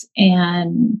ingredients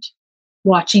and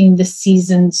watching the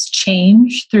seasons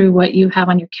change through what you have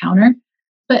on your counter.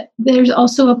 But there's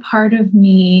also a part of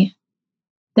me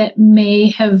that may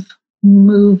have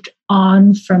moved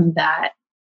on from that.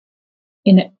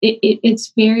 It's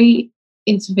very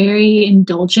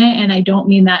indulgent, and I don't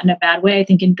mean that in a bad way. I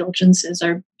think indulgences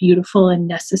are beautiful and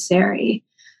necessary,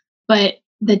 but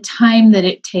the time that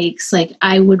it takes, like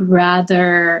I would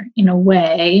rather, in a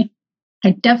way,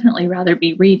 I'd definitely rather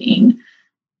be reading,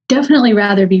 definitely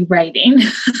rather be writing,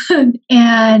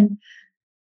 and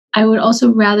I would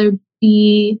also rather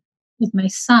be with my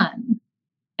son.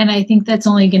 And I think that's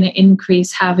only going to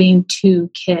increase having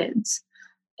 2 kids.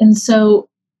 And so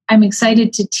I'm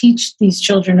excited to teach these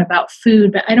children about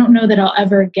food, but I don't know that I'll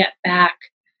ever get back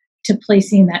to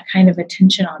placing that kind of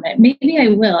attention on it. Maybe I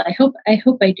will. I hope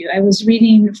I do. I was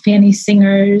reading Fanny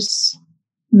Singer's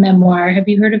memoir. Have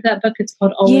you heard of that book? It's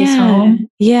called Always Home.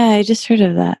 Yeah, I just heard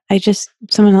of that.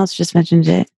 Someone else just mentioned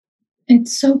it.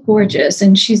 It's so gorgeous.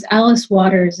 And she's Alice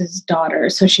Waters' daughter.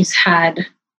 So she's had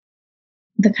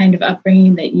the kind of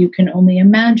upbringing that you can only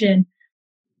imagine.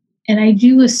 And I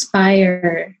do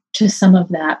aspire to some of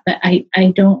that, but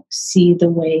I don't see the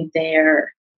way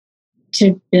there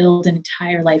to build an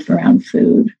entire life around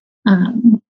food.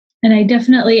 And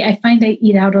I find I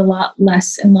eat out a lot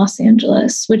less in Los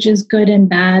Angeles, which is good and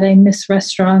bad. I miss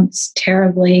restaurants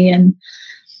terribly. And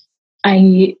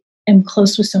I am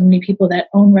close with so many people that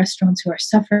own restaurants who are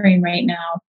suffering right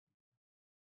now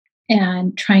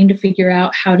and trying to figure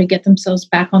out how to get themselves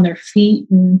back on their feet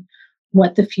and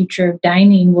what the future of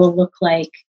dining will look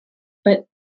like. But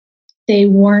they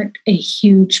weren't a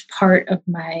huge part of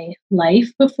my life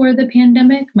before the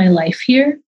pandemic, my life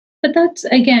here. But that's,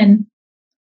 again,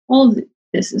 all of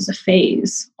this is a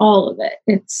phase, all of it.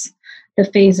 It's the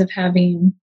phase of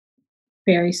having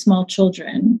very small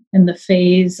children and the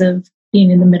phase of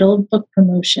being in the middle of book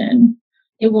promotion.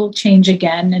 It will change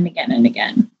again and again and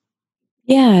again.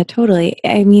 Yeah, totally.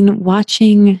 I mean,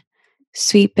 watching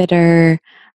Sweet Bitter,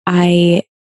 I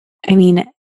mean,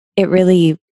 it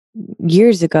really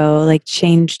years ago, like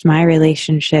changed my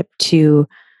relationship to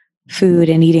food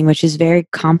and eating, which is very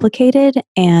complicated.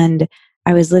 And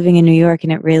I was living in New York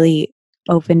and it really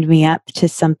opened me up to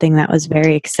something that was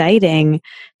very exciting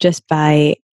just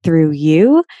through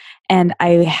you. And I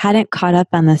hadn't caught up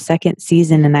on the second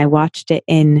season and I watched it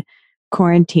in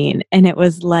quarantine and it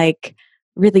was like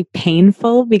really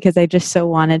painful because I just so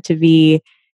wanted to be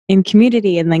in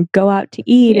community and like go out to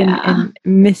eat and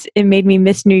miss. It made me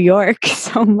miss New York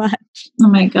so much. Oh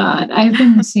my God. I've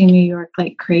been missing New York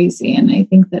like crazy. And I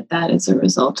think that is a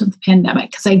result of the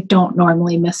pandemic because I don't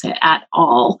normally miss it at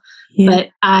all. Yeah. But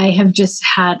I have just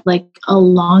had like a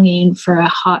longing for a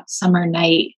hot summer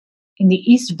night in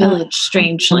the East Village,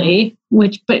 strangely,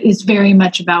 but is very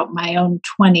much about my own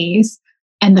 20s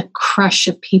and the crush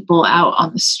of people out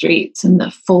on the streets and the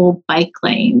full bike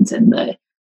lanes and the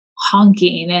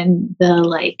honking and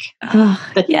the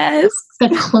the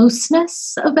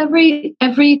closeness of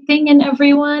everything and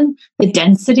everyone, the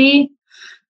density.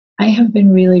 I have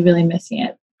been really, really missing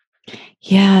it.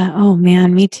 Yeah. Oh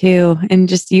man, me too. And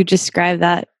just you describe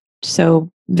that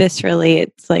so viscerally.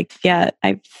 It's like, yeah,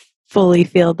 I fully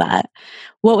feel that.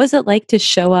 What was it like to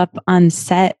show up on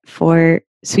set for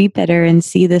Sweetbitter and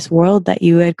see this world that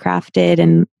you had crafted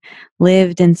and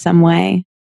lived in some way.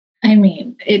 I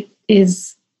mean, it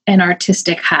is an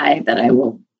artistic high that I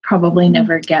will probably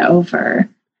never get over.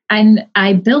 And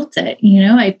I built it,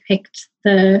 I picked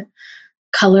the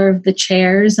color of the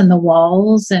chairs and the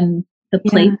walls and the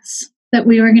plates that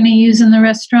we were going to use in the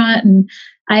restaurant. And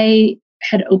I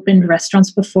had opened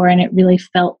restaurants before, and it really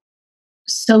felt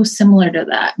so similar to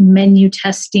that. Menu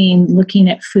testing, looking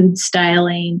at food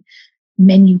styling,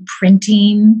 menu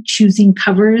printing, choosing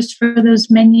covers for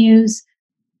those menus.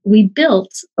 We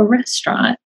built a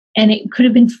restaurant, and it could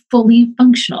have been fully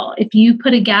functional. If you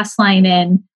put a gas line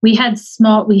in, we had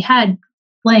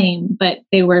flame, but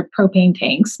they were propane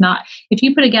tanks. If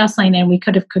you put a gas line in, we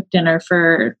could have cooked dinner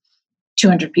for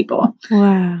 200 people.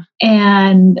 Wow.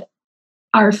 And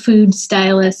our food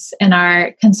stylists and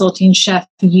our consulting chef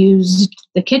used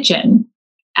the kitchen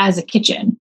as a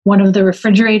kitchen. One of the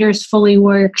refrigerators fully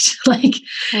worked.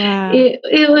 Wow.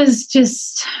 It was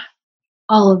just,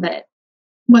 all of it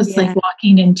was like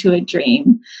walking into a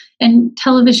dream. And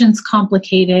television's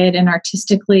complicated, and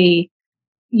artistically,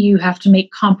 you have to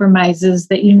make compromises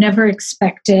that you never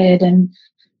expected. And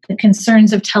the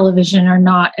concerns of television are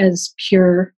not as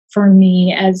pure for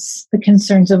me as the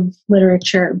concerns of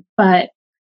literature. But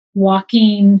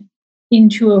walking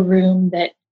into a room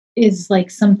that is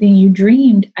like something you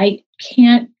dreamed, I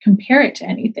can't compare it to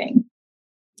anything.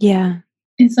 Yeah.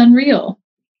 It's unreal.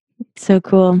 So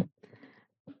cool.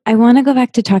 I want to go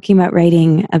back to talking about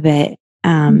writing a bit.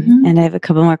 And I have a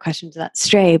couple more questions about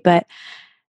Stray, but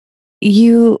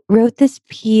you wrote this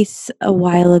piece a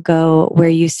while ago where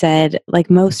you said,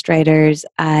 like most writers,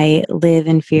 I live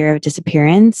in fear of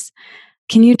disappearance.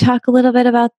 Can you talk a little bit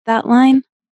about that line?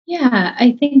 Yeah,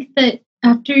 I think that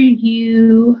after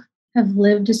you have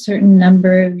lived a certain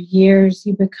number of years,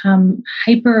 you become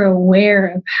hyper aware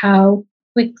of how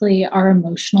quickly our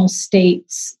emotional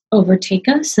states overtake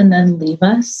us and then leave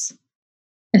us,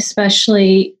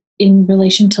 especially in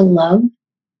relation to love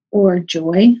or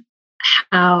joy,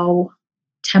 how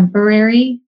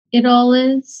temporary it all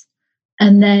is.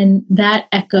 And then that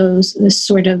echoes this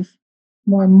sort of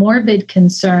more morbid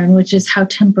concern, which is how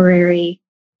temporary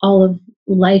all of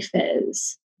life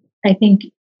is. I think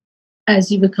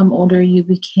as you become older, you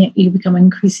become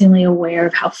increasingly aware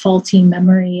of how faulty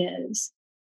memory is.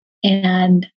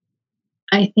 And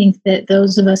I think that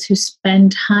those of us who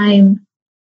spend time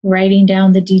writing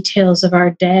down the details of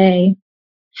our day,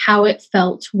 how it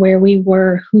felt, where we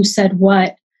were, who said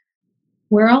what,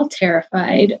 we're all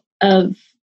terrified of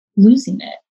losing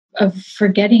it, of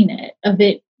forgetting it, of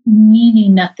it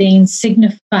meaning nothing,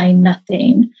 signifying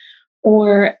nothing,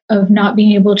 or of not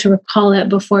being able to recall it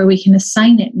before we can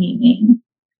assign it meaning.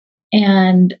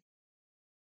 And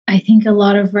I think a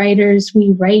lot of writers,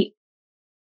 we write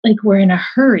like we're in a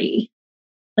hurry,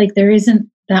 like there isn't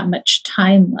that much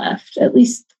time left, at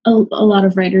least a lot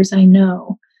of writers I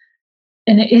know.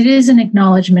 And it is an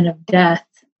acknowledgement of death,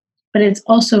 but it's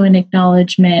also an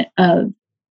acknowledgement of,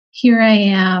 here I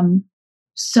am,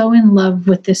 so in love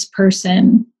with this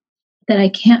person that I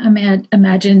can't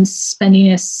imagine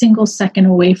spending a single second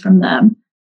away from them.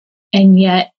 And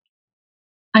yet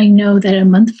I know that a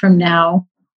month from now,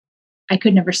 I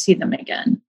could never see them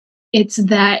again. It's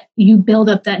that you build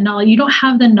up that knowledge. You don't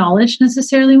have the knowledge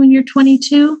necessarily when you're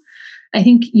 22. I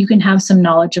think you can have some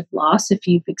knowledge of loss if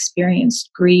you've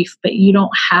experienced grief, but you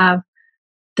don't have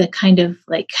the kind of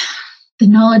like the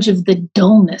knowledge of the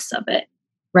dullness of it,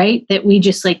 right? That we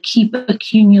just like keep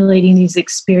accumulating these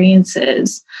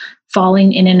experiences,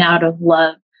 falling in and out of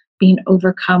love, being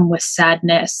overcome with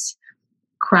sadness,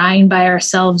 crying by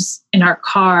ourselves in our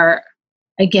car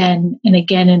again and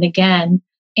again and again.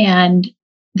 And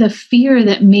the fear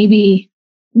that maybe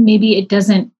it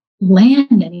doesn't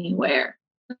land anywhere.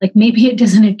 Like maybe it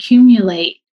doesn't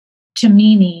accumulate to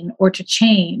meaning or to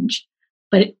change,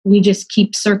 but we just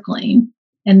keep circling,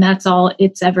 and that's all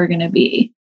it's ever going to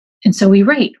be. And so we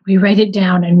write it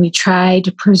down, and we try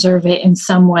to preserve it in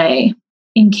some way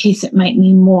in case it might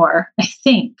mean more, I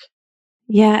think.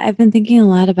 Yeah, I've been thinking a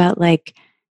lot about like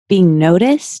being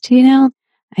noticed,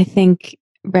 I think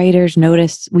writers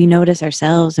we notice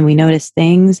ourselves and we notice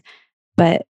things,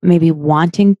 but maybe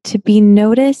wanting to be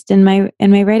noticed. In my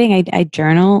writing, I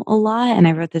journal a lot, and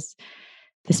I wrote this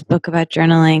book about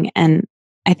journaling. And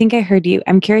I think I heard you,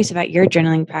 I'm curious about your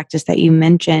journaling practice that you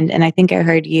mentioned. And I think I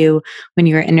heard you when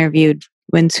you were interviewed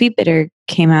when Sweetbitter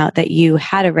came out, that you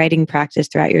had a writing practice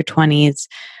throughout your 20s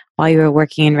while you were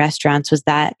working in restaurants. Was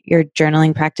that your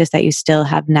journaling practice that you still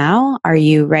have now? Are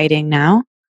you writing now?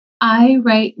 I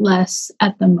write less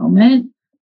at the moment.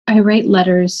 I write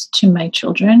letters to my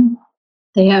children.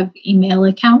 They have email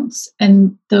accounts,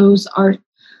 and those are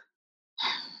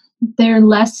They're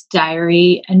less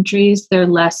diary entries, they're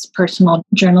less personal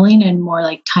journaling and more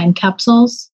like time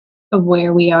capsules of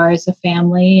where we are as a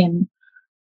family and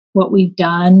what we've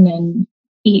done and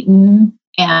eaten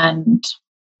and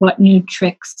what new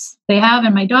tricks they have.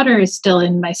 And my daughter is still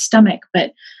in my stomach,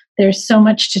 but there's so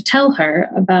much to tell her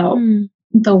about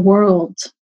the world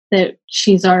that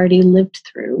she's already lived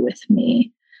through with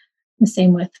me. The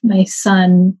same with my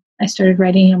son. I started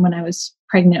writing him when I was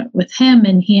pregnant with him,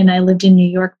 and he and I lived in New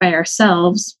York by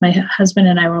ourselves. My husband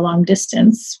and I were long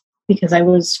distance because I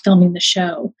was filming the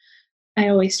show. I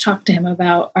always talk to him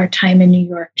about our time in New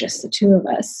York, just the two of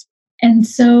us. And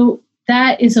so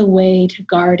that is a way to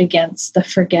guard against the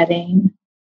forgetting.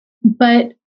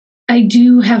 But I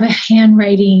do have a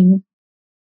handwriting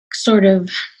sort of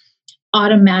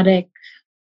automatic,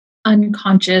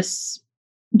 unconscious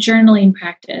journaling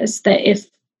practice that if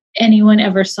anyone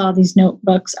ever saw these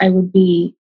notebooks, I would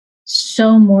be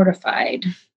so mortified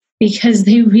because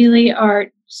they really are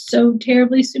so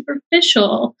terribly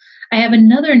superficial. I have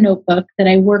another notebook that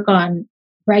I work on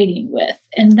writing with,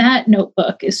 and that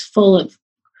notebook is full of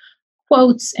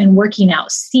quotes and working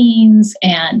out scenes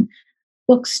and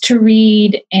books to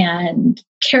read and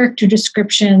character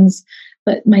descriptions.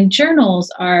 But my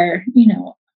journals are,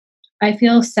 I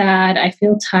feel sad, I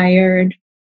feel tired.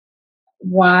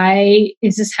 Why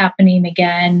is this happening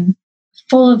again?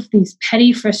 Full of these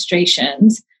petty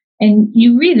frustrations. And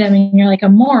you read them and you're like, a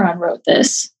moron wrote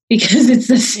this because it's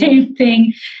the same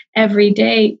thing every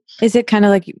day. Is it kind of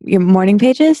like your morning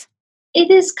pages? It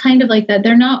is kind of like that.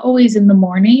 They're not always in the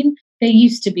morning. They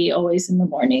used to be always in the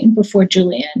morning before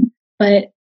Julian.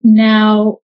 But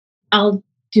now I'll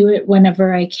do it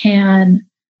whenever I can.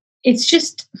 It's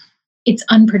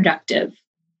unproductive.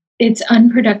 It's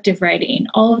unproductive writing.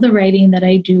 All of the writing that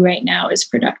I do right now is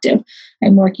productive.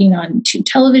 I'm working on 2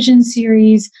 television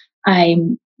series.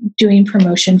 I'm doing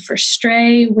promotion for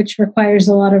Stray, which requires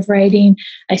a lot of writing.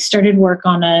 I started work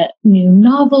on a new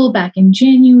novel back in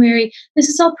January. This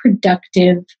is all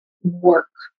productive work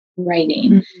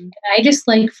writing. Mm-hmm. And I just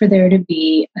like for there to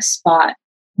be a spot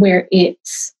where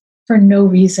it's for no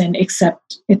reason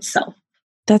except itself.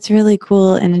 That's really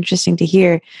cool and interesting to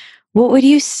hear. What would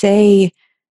you say?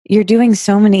 You're doing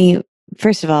so many,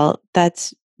 first of all,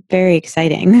 that's very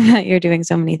exciting that you're doing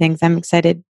so many things. I'm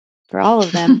excited for all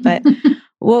of them. But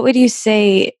what would you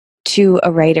say to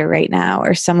a writer right now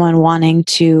or someone wanting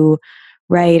to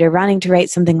write or wanting to write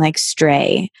something like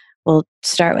Stray? We'll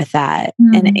start with that.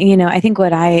 And, I think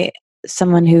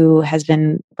someone who has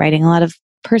been writing a lot of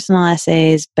personal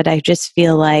essays, but I just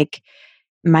feel like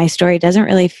my story doesn't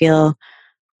really feel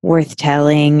worth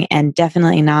telling and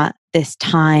definitely not this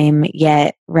time,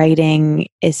 yet writing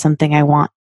is something I want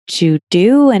to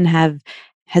do and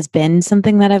has been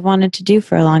something that I've wanted to do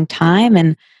for a long time.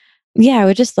 And I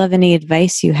would just love any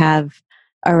advice you have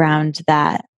around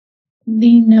that.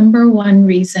 The number one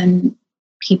reason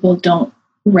people don't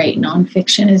write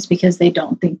nonfiction is because they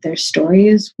don't think their story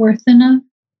is worth enough.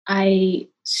 I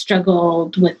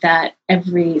struggled with that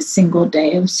every single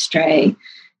day of Stray.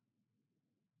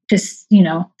 This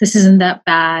isn't that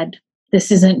bad. This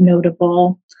isn't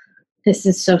notable. This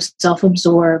is so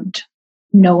self-absorbed.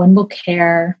 No one will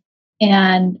care.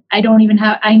 And I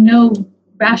know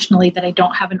rationally that I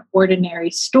don't have an ordinary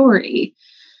story.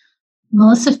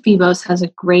 Melissa Febos has a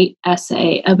great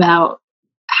essay about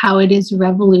how it is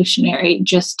revolutionary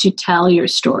just to tell your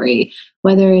story,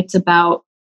 whether it's about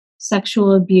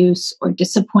sexual abuse or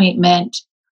disappointment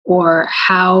or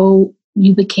how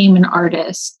you became an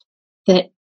artist,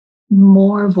 that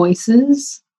more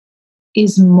voices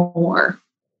is more.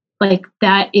 Like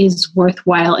that is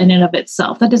worthwhile in and of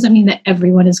itself. That doesn't mean that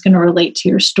everyone is going to relate to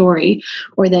your story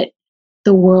or that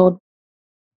the world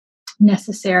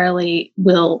necessarily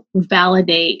will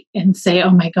validate and say, oh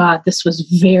my God, this was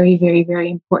very, very, very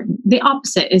important. The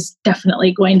opposite is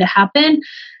definitely going to happen,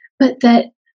 but that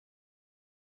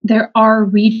there are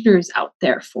readers out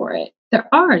there for it.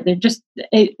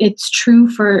 It's true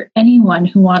for anyone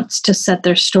who wants to set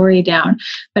their story down.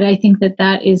 But I think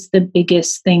that is the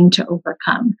biggest thing to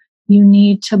overcome. You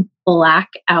need to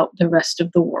black out the rest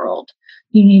of the world.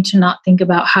 You need to not think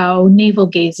about how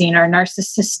navel-gazing or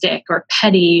narcissistic or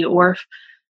petty or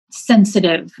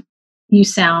sensitive you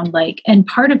sound like. And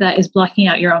part of that is blocking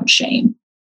out your own shame.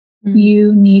 Mm-hmm.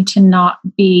 You need to not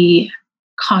be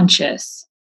conscious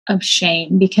of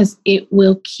shame because it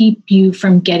will keep you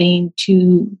from getting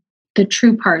to the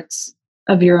true parts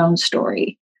of your own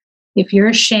story. If you're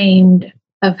ashamed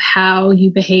of how you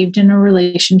behaved in a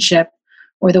relationship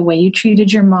or the way you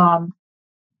treated your mom,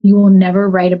 you will never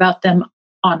write about them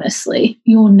honestly.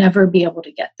 You will never be able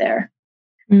to get there.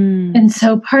 And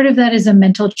so part of that is a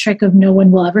mental trick of no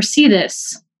one will ever see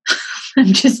this. I'm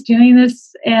just doing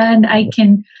this and I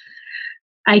can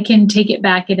take it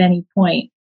back at any point.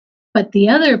 But the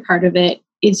other part of it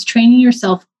is training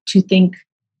yourself to think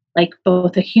like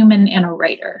both a human and a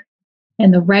writer.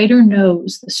 And the writer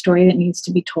knows the story that needs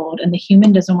to be told, and the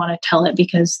human doesn't want to tell it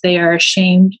because they are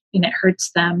ashamed and it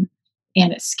hurts them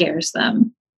and it scares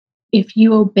them. If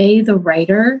you obey the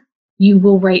writer, you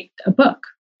will write a book.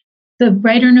 The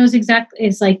writer knows exactly,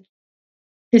 it's like,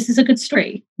 this is a good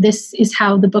story. This is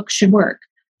how the book should work.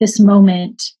 This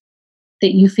moment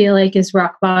that you feel like is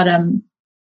rock bottom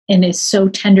and is so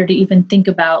tender to even think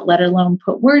about, let alone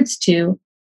put words to,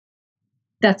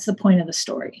 that's the point of the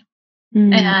story.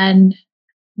 And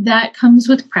that comes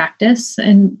with practice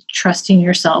and trusting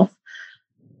yourself.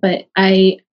 But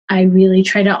I really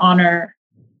try to honor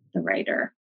the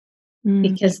writer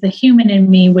because the human in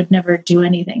me would never do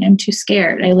anything. I'm too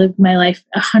scared. I live my life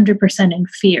 100% in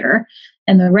fear.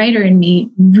 And the writer in me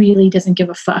really doesn't give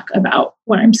a fuck about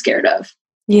what I'm scared of.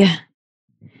 Yeah.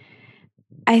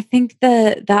 I think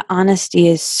that honesty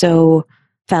is so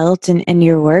felt in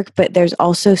your work, but there's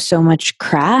also so much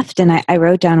craft. And I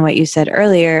wrote down what you said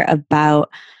earlier about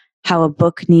how a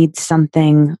book needs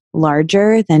something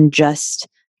larger than just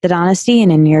that honesty.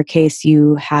 And in your case,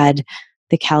 you had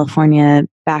the California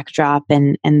backdrop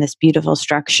and this beautiful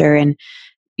structure. And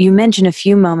you mentioned a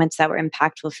few moments that were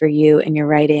impactful for you in your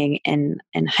writing in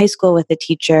high school with a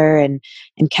teacher and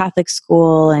in Catholic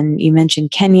school. And you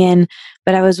mentioned Kenyon,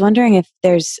 but I was wondering if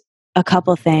there's a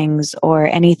couple things or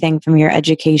anything from your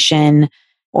education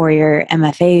or your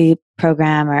MFA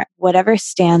program or whatever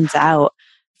stands out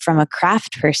from a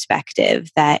craft perspective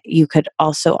that you could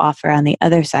also offer on the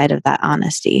other side of that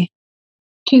honesty.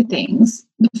 Two things.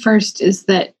 The first is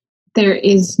that there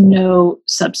is no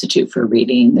substitute for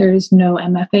reading. There is no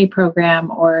MFA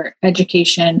program or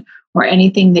education or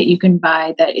anything that you can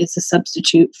buy that is a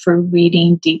substitute for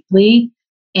reading deeply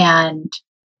and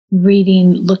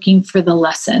reading, looking for the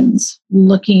lessons,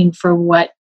 looking for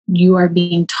what you are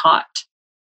being taught,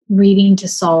 reading to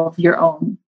solve your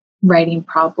own writing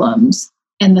problems.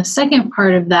 And the second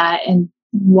part of that, and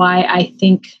why I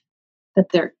think that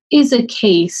there is a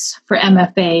case for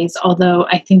MFAs, although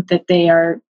I think that they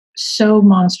are so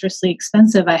monstrously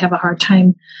expensive, I have a hard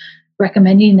time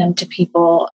recommending them to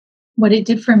people. What it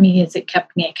did for me is it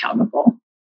kept me accountable.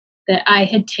 That I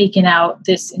had taken out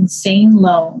this insane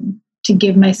loan to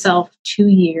give myself 2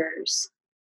 years,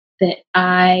 that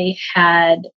I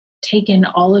had taken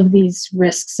all of these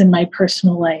risks in my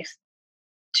personal life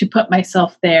to put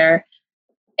myself there.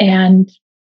 And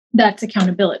that's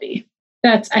accountability.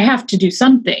 I have to do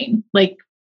something. Like,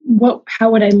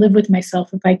 how would I live with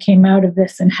myself if I came out of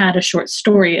this and had a short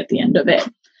story at the end of it?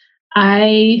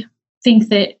 I think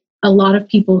that a lot of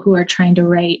people who are trying to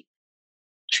write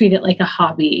treat it like a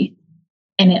hobby,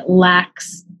 and it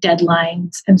lacks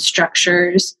deadlines and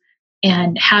structures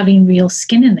and having real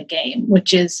skin in the game,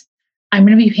 which is, I'm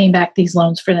going to be paying back these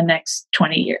loans for the next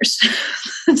 20 years.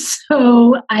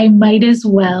 So I might as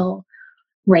well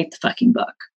write the fucking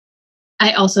book.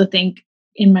 I also think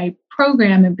in my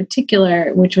program in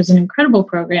particular, which was an incredible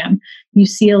program, you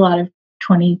see a lot of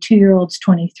 22-year-olds,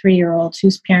 23-year-olds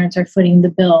whose parents are footing the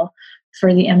bill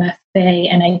for the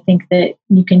MFA. And I think that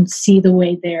you can see the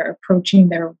way they're approaching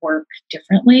their work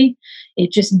differently.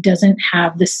 It just doesn't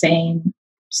have the same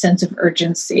sense of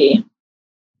urgency.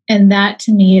 And that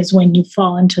to me is when you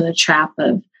fall into the trap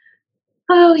of,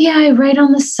 oh yeah, I write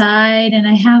on the side and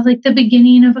I have like the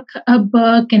beginning of a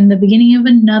book and the beginning of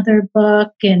another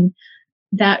book. And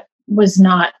that was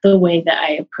not the way that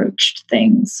I approached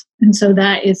things. And so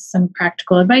that is some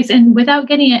practical advice. And without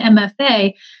getting an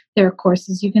MFA, there are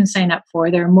courses you can sign up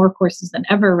for. There are more courses than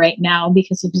ever right now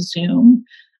because of Zoom.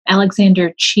 Alexander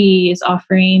Chi is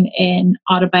offering an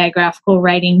autobiographical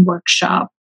writing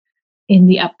workshop in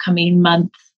the upcoming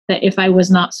month that if I was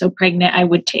not so pregnant, I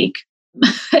would take.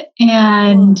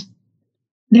 And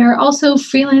there are also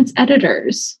freelance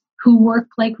editors who work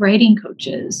like writing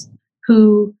coaches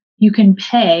who you can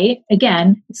pay.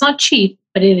 Again, it's not cheap,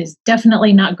 but it is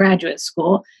definitely not graduate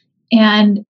school.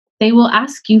 And they will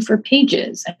ask you for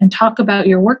pages and talk about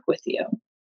your work with you.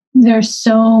 There are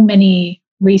so many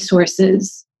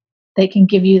resources that can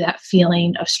give you that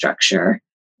feeling of structure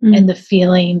and the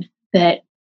feeling that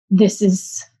this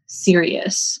is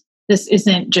serious. This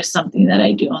isn't just something that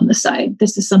I do on the side.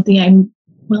 This is something I'm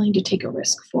willing to take a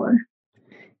risk for.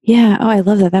 Yeah. Oh, I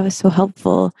love that. That was so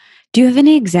helpful. Do you have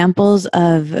any examples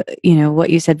of, what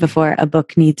you said before, a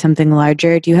book needs something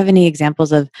larger? Do you have any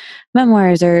examples of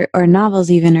memoirs or novels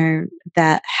even, or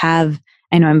that have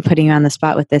I know I'm putting you on the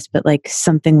spot with this, but like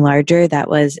something larger that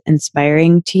was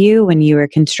inspiring to you when you were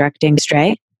constructing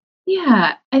Stray?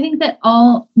 Yeah, I think that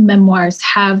all memoirs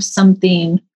have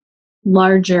something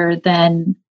larger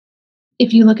than,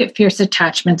 if you look at Fierce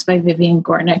Attachments by Vivian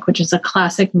Gornick, which is a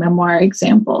classic memoir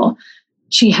example,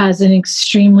 she has an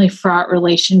extremely fraught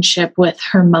relationship with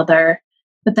her mother.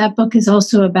 But that book is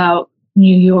also about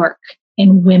New York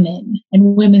and women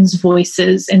and women's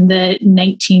voices in the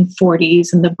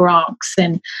 1940s in the Bronx,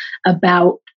 and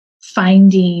about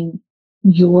finding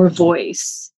your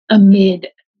voice amid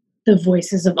the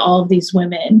voices of all of these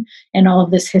women and all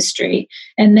of this history.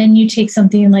 And then you take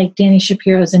something like Dani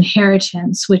Shapiro's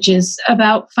Inheritance, which is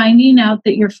about finding out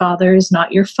that your father is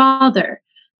not your father,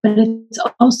 but it's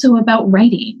also about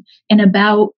writing and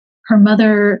about her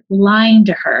mother lying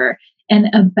to her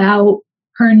and about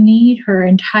her need her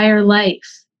entire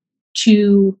life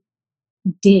to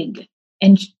dig,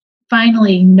 and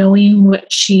finally knowing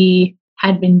what she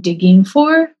had been digging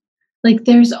for. Like,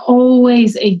 there's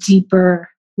always a deeper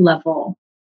level.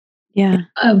 Yeah.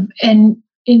 And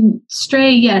in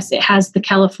Stray, yes, it has the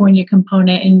California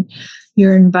component in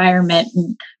your environment,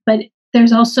 but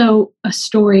there's also a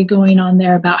story going on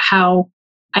there about how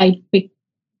I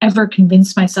ever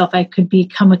convinced myself I could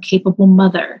become a capable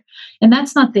mother. And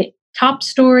that's not the top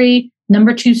story,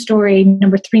 number 2 story,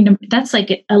 number 3, that's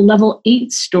like a level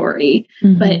 8 story.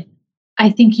 Mm-hmm. But I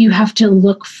think you have to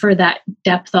look for that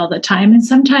depth all the time. And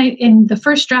sometimes in the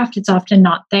first draft, it's often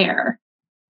not there.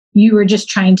 You were just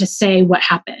trying to say what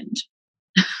happened.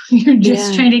 You're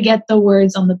just trying to get the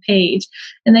words on the page.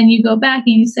 And then you go back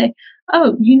and you say,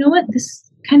 oh, you know what? This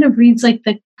kind of reads like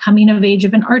the coming of age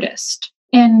of an artist.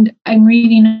 And I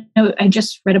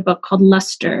just read a book called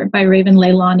Luster by Raven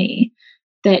Leilani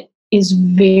that is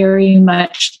very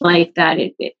much like that.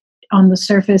 On the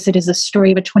surface, it is a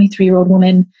story of a 23-year-old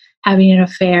woman having an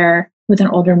affair with an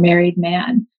older married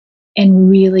man. And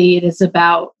really it is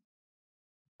about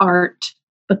art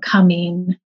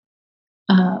becoming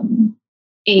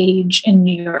age in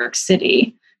New York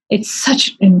City. It's such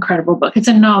an incredible book. It's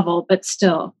a novel, but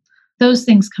still, those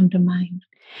things come to mind.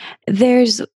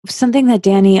 There's something that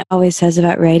Dani always says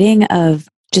about writing of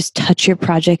just touch your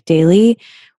project daily.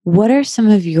 What are some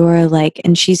of your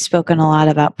and she's spoken a lot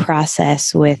about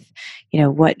process with,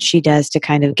 what she does to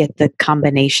kind of get the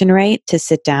combination right to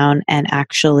sit down and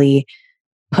actually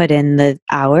put in the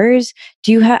hours.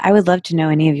 I would love to know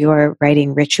any of your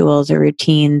writing rituals or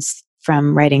routines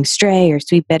from writing Stray or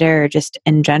Sweet Bitter or just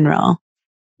in general.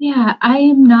 Yeah, I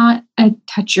am not a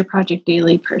touch your project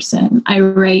daily person. I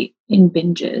write in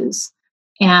binges,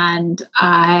 and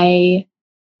I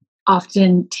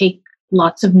often take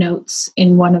lots of notes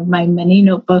in one of my many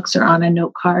notebooks or on a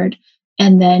note card,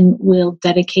 and then we'll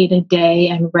dedicate a day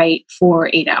and write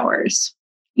for 8 hours.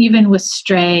 Even with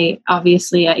Stray,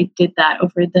 obviously, I did that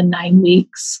over the 9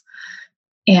 weeks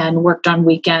and worked on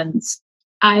weekends.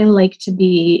 I like to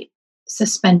be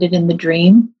suspended in the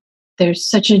dream. There's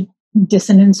such a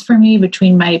dissonance for me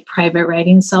between my private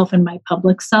writing self and my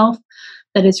public self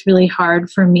that it's really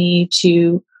hard for me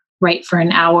to write for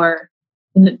an hour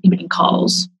in the evening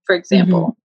calls, for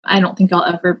example. Mm-hmm. I don't think I'll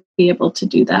ever be able to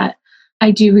do that.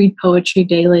 I do read poetry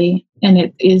daily, and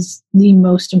it is the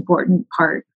most important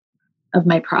part of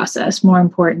my process, more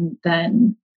important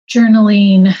than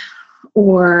journaling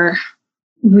or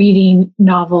reading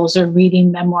novels or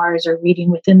reading memoirs or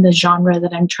reading within the genre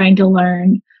that I'm trying to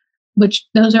learn, which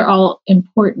those are all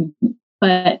important.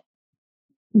 But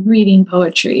reading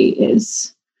poetry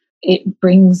it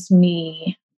brings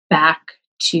me back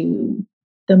to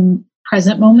the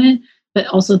present moment, but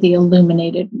also the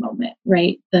illuminated moment,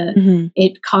 right?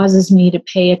 It causes me to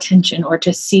pay attention or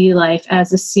to see life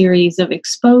as a series of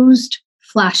exposed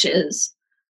flashes.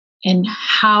 And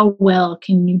how well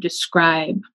can you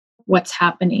describe what's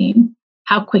happening?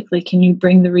 How quickly can you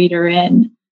bring the reader in?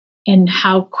 And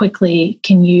how quickly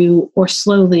can you, or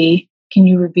slowly, can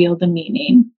you reveal the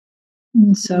meaning?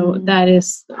 And so that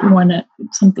is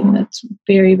something that's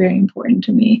very, very important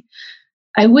to me.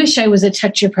 I wish I was a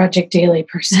touch your project daily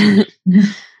person.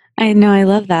 I know. I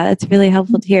love that. It's really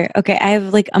helpful to hear. Okay. I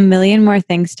have a million more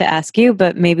things to ask you,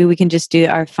 but maybe we can just do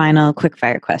our final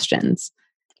quickfire questions.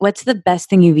 What's the best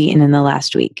thing you've eaten in the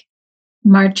last week?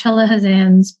 Marcella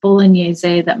Hazan's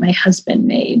bolognese that my husband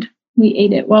made. We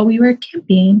ate it while we were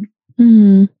camping.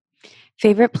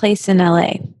 Favorite place in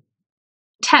LA?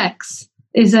 Tex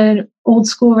is an old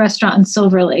school restaurant in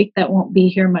Silver Lake that won't be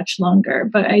here much longer.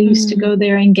 But I used to go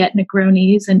there and get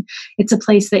Negronis, and it's a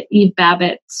place that Eve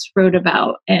Babbitt's wrote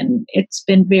about, and it's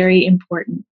been very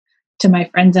important to my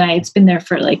friends and I. It's been there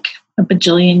for a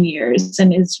bajillion years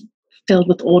and is filled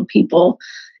with old people.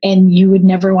 and you would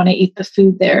never want to eat the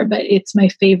food there, but it's my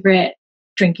favorite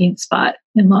drinking spot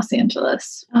in Los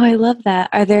Angeles. Oh, I love that.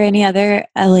 Are there any other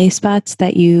LA spots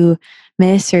that you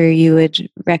miss or you would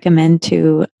recommend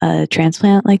to a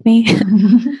transplant like me?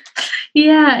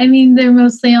 Yeah, I mean, they're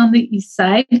mostly on the east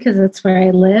side because that's where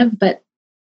I live, but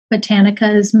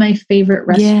Botanica is my favorite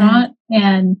restaurant,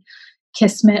 and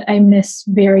Kismet I miss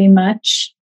very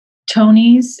much.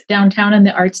 Tony's downtown in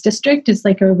the Arts District is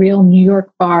like a real New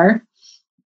York bar,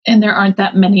 and there aren't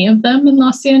that many of them in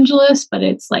Los Angeles, but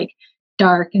it's like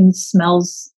dark and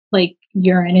smells like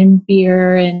urine and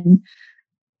beer, and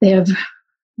they have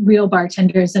real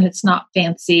bartenders, and it's not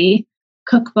fancy.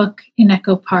 Cookbook in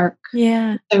Echo Park,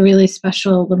 a really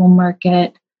special little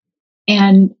market,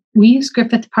 and we use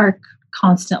Griffith Park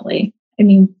constantly. I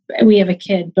mean, we have a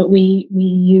kid, but we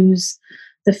use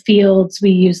the fields, we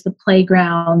use the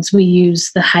playgrounds, we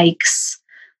use the hikes.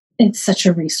 It's such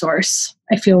a resource.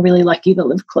 I feel really lucky to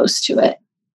live close to it.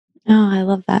 Oh, I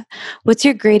love that. What's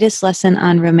your greatest lesson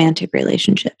on romantic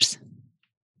relationships?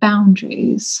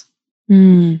 Boundaries.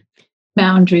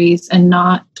 Boundaries, and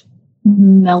not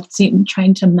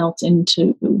trying to melt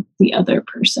into the other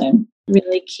person,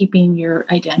 really keeping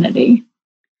your identity.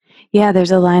 Yeah,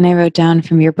 there's a line I wrote down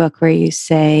from your book where you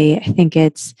say, I think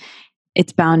it's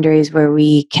boundaries where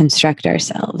we construct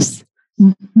ourselves.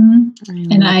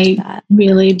 And I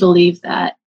really believe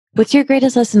that. What's your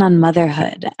greatest lesson on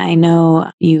motherhood? I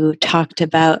know you talked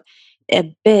about a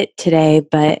bit today,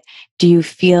 but do you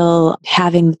feel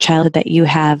having the childhood that you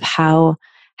have, how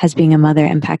has being a mother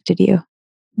impacted you?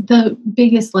 The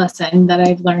biggest lesson that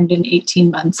I've learned in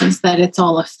 18 months is that it's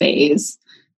all a phase.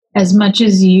 As much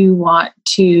as you want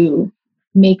to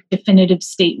make definitive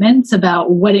statements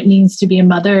about what it means to be a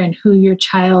mother and who your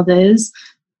child is,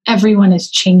 everyone is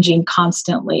changing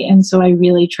constantly. And so I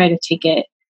really try to take it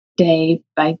day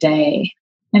by day.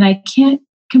 And I can't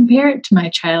compare it to my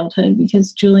childhood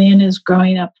because Julian is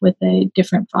growing up with a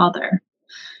different father.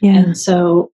 And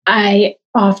so I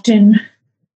often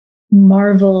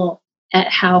marvel at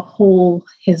how whole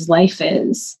his life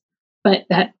is, but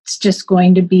that's just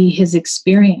going to be his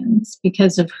experience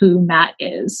because of who Matt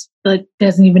is, but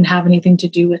doesn't even have anything to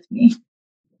do with me.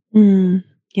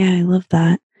 Yeah, I love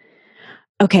that.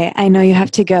 Okay, I know you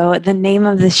have to go. The name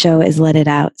of the show is Let It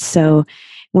Out. So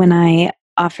when I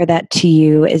offer that to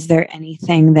you, is there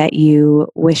anything that you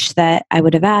wish that I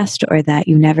would have asked or that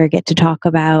you never get to talk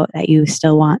about that you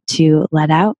still want to let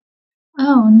out?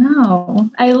 Oh,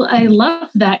 no. I love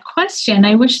that question.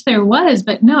 I wish there was,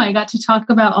 but no, I got to talk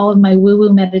about all of my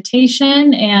woo-woo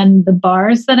meditation and the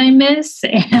bars that I miss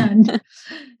and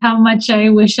how much I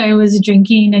wish I was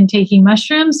drinking and taking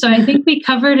mushrooms. So I think we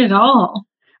covered it all.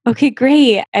 Okay,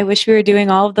 great. I wish we were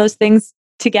doing all of those things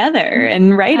together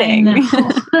and writing.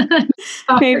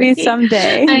 Maybe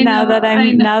someday. Now that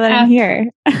I'm here.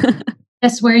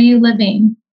 Yes, where are you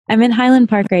living? I'm in Highland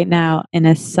Park right now in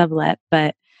a sublet,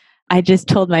 but I just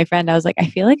told my friend, I was like, I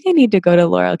feel like I need to go to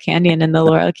Laurel Canyon and the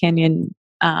Laurel Canyon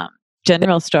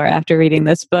general store after reading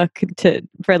this book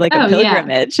for a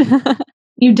pilgrimage. Yeah.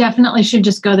 You definitely should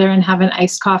just go there and have an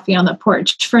iced coffee on the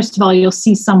porch. First of all, you'll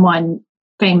see someone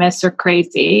famous or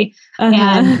crazy,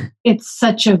 and it's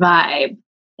such a vibe.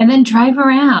 And then drive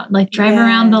around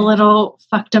the little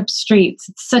fucked up streets.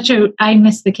 I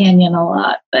miss the canyon a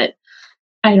lot, but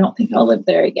I don't think I'll live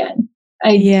there again.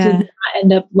 I did not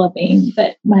end up loving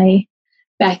that my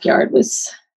backyard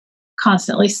was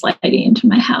constantly sliding into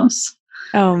my house.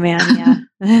 Oh man,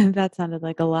 yeah. That sounded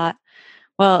like a lot.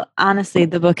 Well, honestly,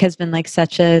 the book has been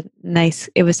such a nice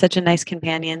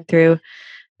companion through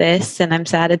this, and I'm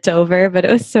sad it's over, but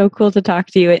it was so cool to talk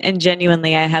to you. And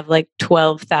genuinely, I have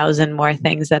 12,000 more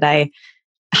things that I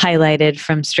highlighted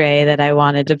from Stray that I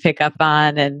wanted to pick up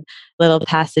on and little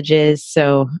passages.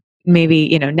 So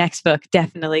maybe, next book,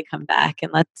 definitely come back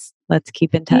and let's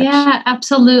keep in touch. Yeah,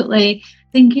 absolutely.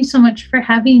 Thank you so much for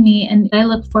having me. And I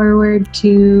look forward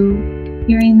to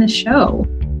hearing the show.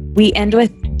 We end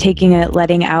with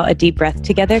letting out a deep breath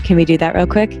together. Can we do that real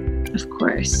quick? Of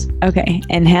course. Okay.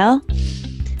 Inhale.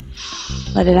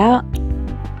 Let it out.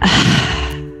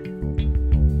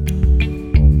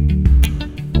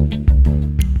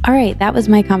 All right. That was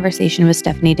my conversation with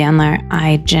Stephanie Danler.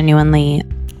 I genuinely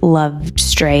loved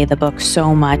Stray, the book,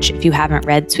 so much. If you haven't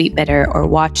read Sweet Bitter or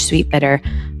watched Sweet Bitter,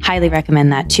 highly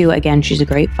recommend that too. Again, she's a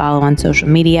great follow on social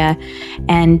media.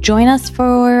 And join us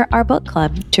for our book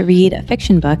club to read a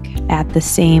fiction book at the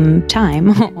same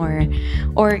time, or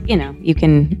you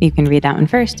can read that one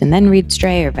first and then read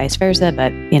Stray, or vice versa.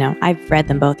 But I've read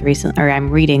them both recently, or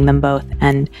I'm reading them both,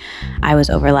 and I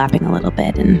was overlapping a little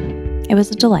bit, and it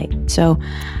was a delight. So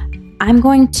I'm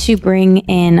going to bring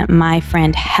in my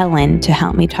friend Helen to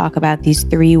help me talk about these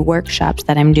 3 workshops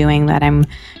that I'm doing, that I'm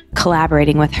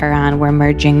collaborating with her on. We're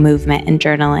merging movement and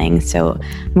journaling. So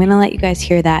I'm going to let you guys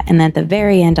hear that. And then at the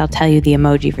very end, I'll tell you the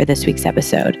emoji for this week's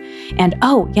episode. And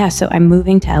so I'm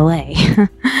moving to LA.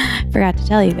 Forgot to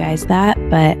tell you guys that,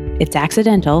 but it's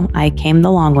accidental. I came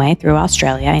the long way through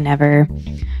Australia. I never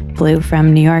flew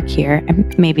from New York here. I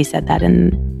maybe said that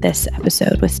in this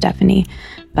episode with Stephanie,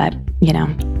 but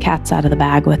cat's out of the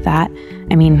bag with that.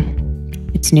 I mean,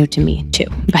 it's new to me too,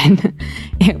 but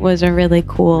it was a really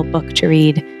cool book to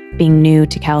read being new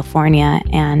to California.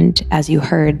 And as you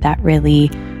heard, that really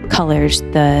colors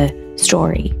the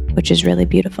story, which is really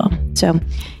beautiful. So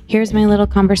here's my little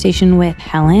conversation with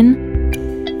Helen.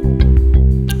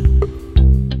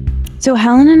 So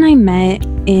Helen and I met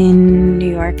in New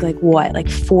York,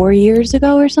 4 years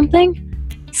ago or something?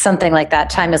 Something like that.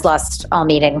 Time has lost all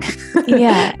meaning.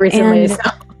 Yeah. Recently. And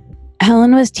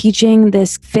Helen was teaching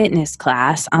this fitness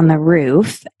class on the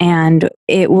roof, and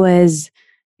it was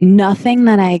nothing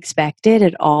that I expected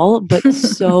at all, but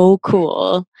so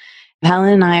cool.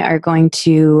 Helen and I are going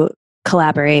to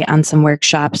collaborate on some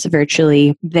workshops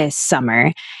virtually this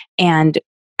summer. And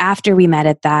after we met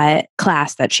at that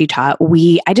class that she taught,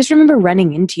 I just remember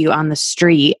running into you on the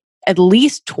street at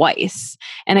least twice.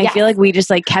 And I feel like we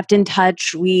just kept in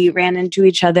touch. We ran into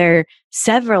each other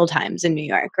several times in New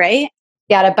York, right?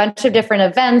 Yeah, at a bunch of different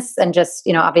events, and just,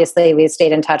 obviously we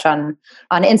stayed in touch on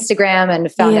Instagram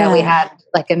and found out we had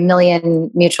 1 million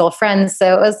mutual friends.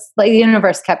 So it was like the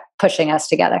universe kept pushing us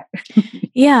together.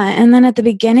 Yeah. And then at the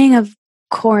beginning of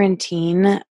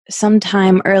quarantine,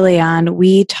 sometime early on,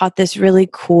 we taught this really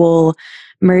cool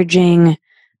merging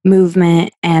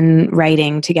movement and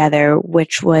writing together,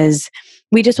 which was,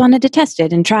 we just wanted to test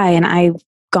it and try. And I've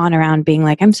gone around being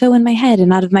like, I'm so in my head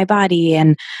and out of my body.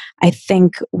 And I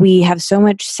think we have so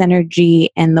much synergy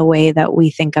in the way that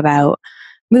we think about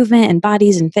movement and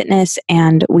bodies and fitness.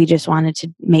 And we just wanted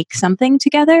to make something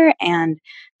together. And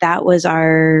that was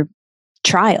our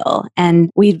trial.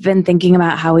 And we've been thinking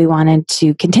about how we wanted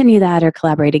to continue that or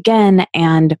collaborate again.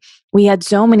 And we had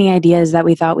so many ideas that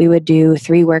we thought we would do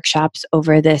 3 workshops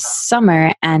over this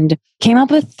summer, and came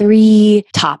up with 3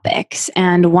 topics.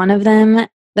 And one of them,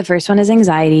 the first one is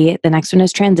anxiety, the next one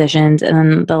is transitions, and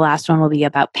then the last one will be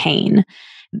about pain.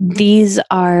 These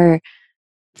are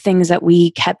things that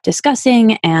we kept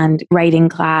discussing and writing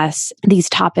class. These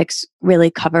topics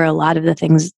really cover a lot of the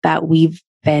things that we've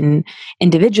been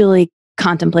individually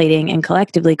contemplating and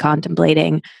collectively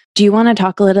contemplating. Do you want to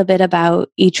talk a little bit about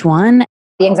each one?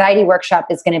 The anxiety workshop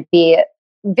is going to be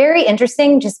very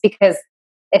interesting, just because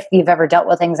if you've ever dealt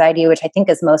with anxiety, which I think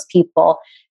is most people,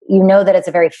 you know that it's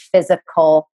a very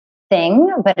physical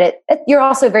thing, but you're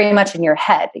also very much in your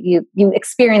head. You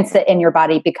experience it in your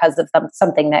body because of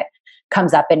something that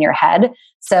comes up in your head.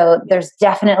 So there's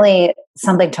definitely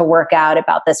something to work out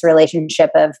about this relationship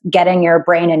of getting your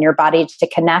brain and your body to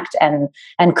connect and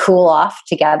cool off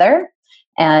together,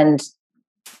 and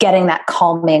getting that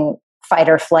calming fight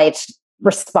or flight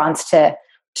response to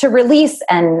release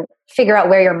and figure out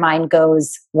where your mind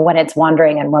goes when it's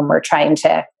wandering and when we're trying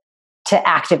to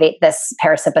activate this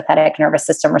parasympathetic nervous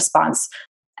system response.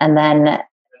 And then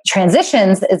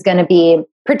transitions is going to be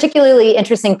particularly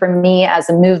interesting for me as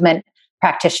a movement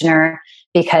practitioner,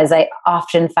 because I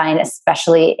often find,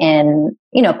 especially in,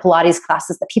 Pilates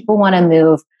classes, that people want to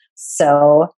move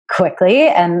so quickly.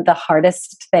 And the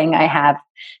hardest thing I have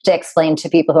to explain to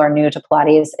people who are new to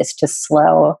Pilates is to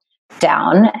slow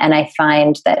down. And I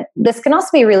find that this can also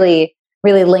be really,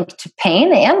 really linked to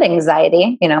pain and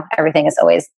anxiety. Everything is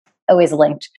always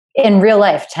linked. In real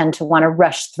life, tend to want to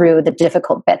rush through the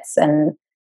difficult bits, and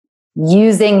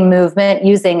using movement,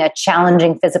 using a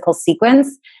challenging physical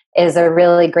sequence is a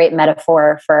really great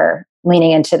metaphor for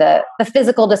leaning into the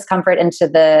physical discomfort, into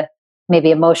the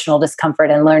maybe emotional discomfort,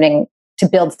 and learning to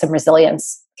build some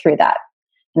resilience through that.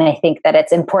 And I think that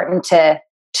it's important to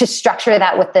structure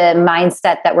that with the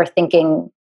mindset that we're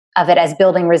thinking of it as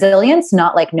building resilience,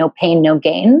 not like no pain, no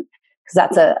gain, because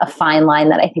that's a fine line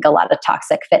that I think a lot of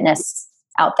toxic fitness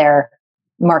out there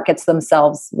markets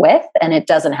themselves with. And it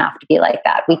doesn't have to be like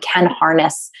that. We can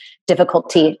harness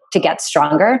difficulty to get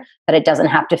stronger, but it doesn't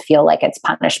have to feel like it's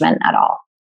punishment at all.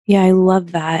 Yeah, I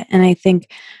love that. And I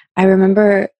think I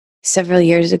remember several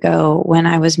years ago when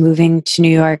I was moving to New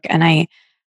York, and I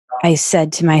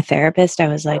said to my therapist, I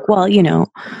was like, well,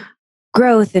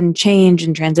 growth and change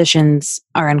and transitions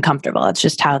are uncomfortable. It's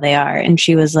just how they are. And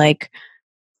she was like,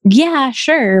 yeah,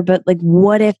 sure. But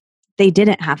what if they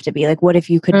didn't have to be? What if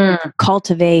you could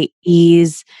cultivate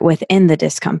ease within the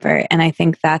discomfort? And I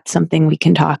think that's something we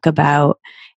can talk about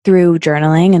through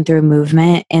journaling and through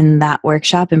movement in that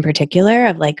workshop in particular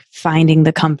of like finding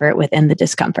the comfort within the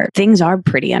discomfort. Things are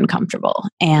pretty uncomfortable,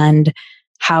 and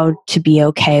how to be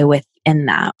okay within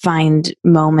that. Find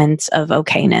moments of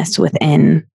okayness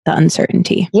within the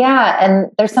uncertainty. Yeah. And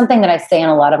there's something that I say in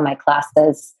a lot of my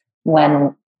classes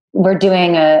when we're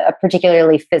doing a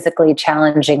particularly physically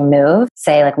challenging move,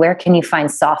 say like, where can you find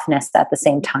softness at the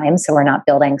same time so we're not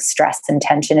building stress and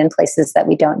tension in places that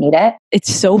we don't need it?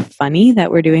 It's so funny that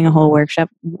we're doing a whole workshop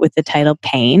with the title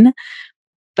Pain,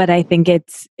 but I think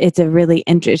it's a really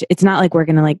interesting, it's not like we're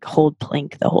going to like hold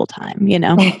plank the whole time, you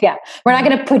know? Yeah. We're not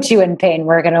going to put you in pain.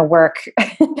 We're going to work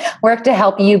to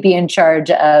help you be in charge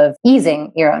of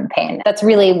easing your own pain. That's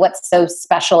really what's so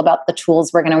special about the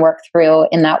tools we're going to work through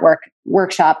in that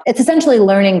workshop. It's essentially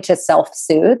learning to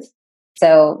self-soothe.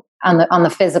 So on the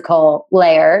physical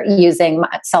layer, using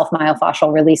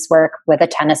self-myofascial release work with a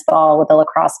tennis ball, with a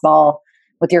lacrosse ball,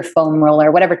 with your foam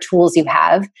roller, whatever tools you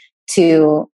have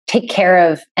to take care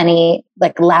of any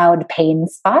like loud pain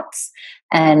spots,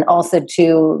 and also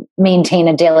to maintain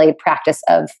a daily practice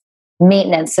of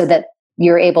maintenance so that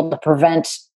you're able to prevent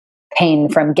pain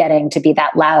from getting to be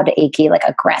that loud, achy, like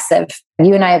aggressive.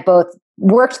 You and I have both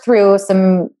worked through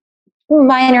some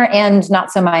minor and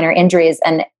not so minor injuries,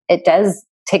 and it does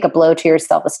take a blow to your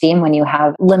self-esteem when you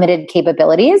have limited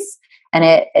capabilities, and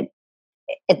it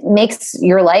makes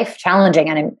your life challenging.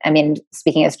 And I mean,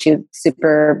 speaking as two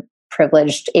super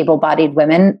privileged, able-bodied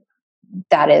women,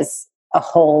 that is a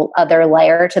whole other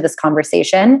layer to this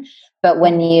conversation. But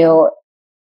when you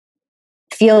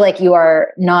feel like you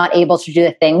are not able to do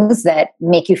the things that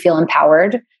make you feel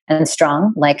empowered and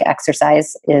strong, like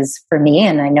exercise is for me,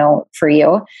 and I know for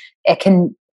you, it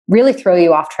can really throw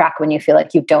you off track when you feel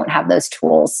like you don't have those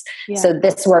tools. Yeah. So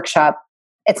this workshop,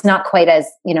 it's not quite as,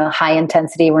 high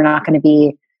intensity. We're not going to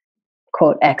be,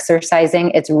 quote,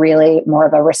 exercising. It's really more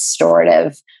of a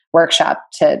restorative workshop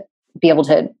to be able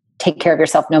to take care of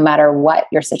yourself no matter what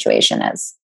your situation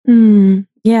is.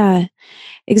 Yeah,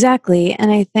 exactly.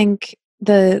 And I think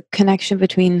the connection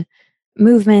between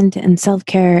movement and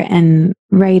self-care and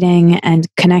writing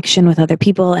and connection with other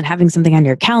people and having something on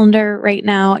your calendar right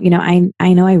now,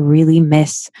 I know I really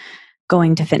miss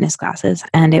going to fitness classes.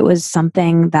 And it was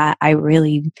something that I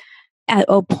really, at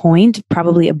a point,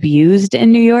 probably abused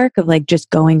in New York, of like just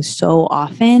going so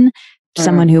often.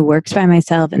 Someone who works by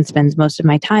myself and spends most of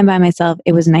my time by myself,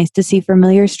 it was nice to see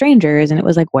familiar strangers. And it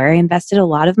was like where I invested a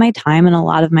lot of my time and a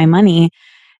lot of my money.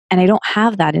 And I don't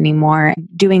have that anymore.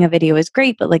 Doing a video is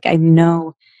great, but like I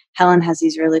know Helen has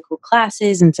these really cool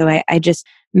classes. And so I just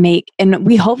and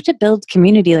we hope to build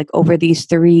community like over these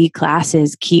 3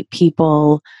 classes, keep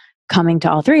people coming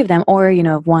to all 3 of them. Or,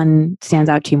 if one stands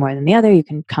out to you more than the other, you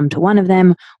can come to one of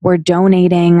them. We're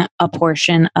donating a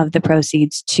portion of the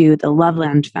proceeds to the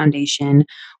Loveland Foundation,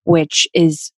 which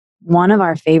is one of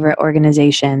our favorite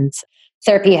organizations.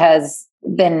 Therapy has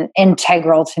been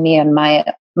integral to me in my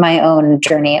own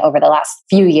journey over the last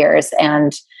few years.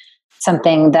 And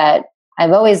something that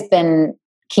I've always been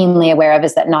keenly aware of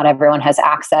is that not everyone has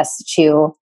access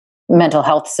to mental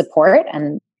health support.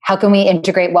 And how can we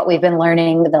integrate what we've been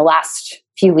learning the last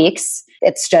few weeks?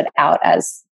 It stood out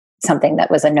as something that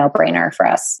was a no-brainer for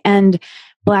us. And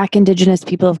Black, Indigenous,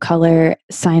 people of color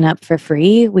sign up for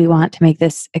free. We want to make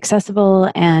this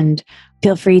accessible, and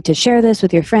feel free to share this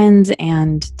with your friends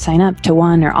and sign up to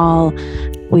one or all.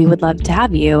 We would love to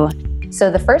have you. So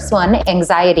the first one,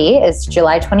 Anxiety, is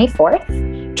July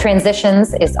 24th.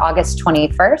 Transitions is August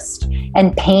 21st.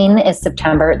 And Pain is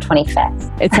September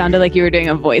 25th. It sounded like you were doing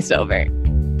a voiceover.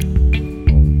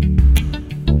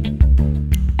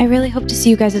 I really hope to see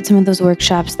you guys at some of those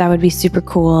workshops. That would be super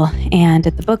cool. And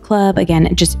at the book club,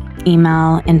 again, just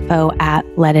email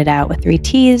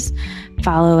info@letitout.com.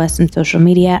 Follow us on social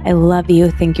media. I love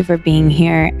you. Thank you for being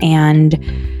here. And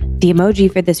the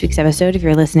emoji for this week's episode, if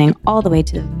you're listening all the way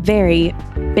to the very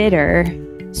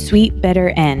sweet, bitter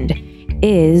end,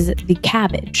 is the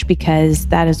cabbage, because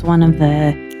that is one of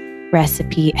the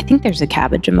recipe. I think there's a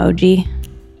cabbage emoji.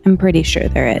 I'm pretty sure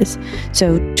there is.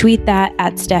 So tweet that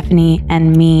at Stephanie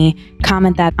and me.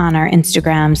 Comment that on our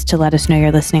Instagrams to let us know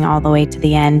you're listening all the way to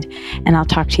the end. And I'll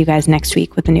talk to you guys next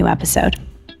week with a new episode.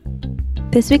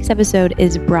 This week's episode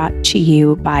is brought to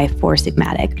you by Four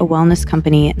Sigmatic, a wellness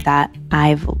company that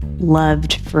I've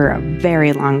loved for a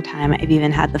very long time. I've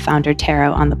even had the founder,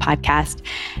 Taro, on the podcast.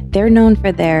 They're known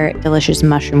for their delicious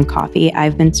mushroom coffee.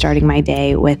 I've been starting my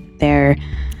day with their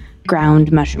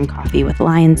ground mushroom coffee with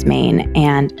lion's mane,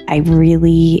 and I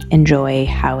really enjoy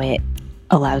how it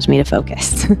allows me to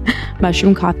focus.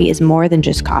 Mushroom coffee is more than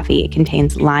just coffee. It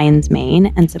contains lion's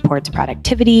mane and supports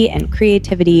productivity and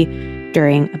creativity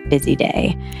during a busy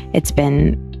day. It's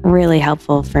been really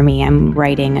helpful for me. I'm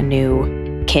writing a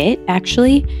new kit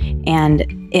actually, and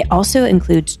it also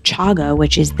includes chaga,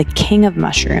 which is the king of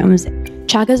mushrooms.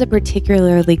 Chaga is a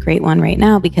particularly great one right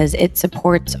now because it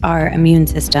supports our immune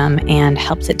system and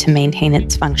helps it to maintain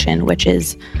its function, which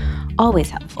is always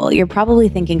helpful. You're probably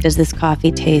thinking, does this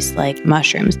coffee taste like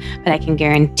mushrooms? But I can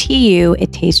guarantee you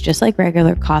it tastes just like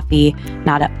regular coffee,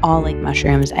 not at all like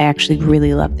mushrooms. I actually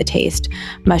really love the taste.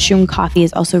 Mushroom coffee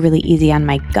is also really easy on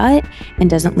my gut and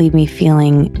doesn't leave me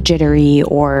feeling jittery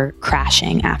or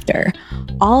crashing after.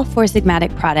 All Four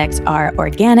Sigmatic products are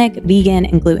organic, vegan,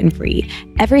 and gluten-free.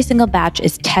 Every single batch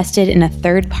is tested in a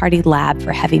third-party lab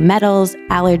for heavy metals,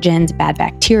 allergens, bad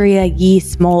bacteria,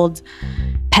 yeast, molds,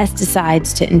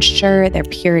 pesticides to ensure their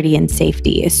purity and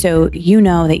safety. So you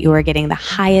know that you are getting the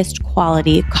highest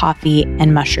quality coffee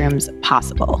and mushrooms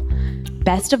possible.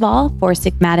 Best of all, Four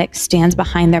Sigmatic stands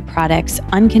behind their products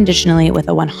unconditionally with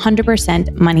a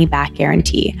 100% money-back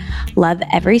guarantee. Love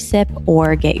every sip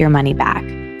or get your money back.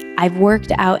 I've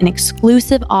worked out an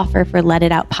exclusive offer for Let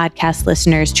It Out podcast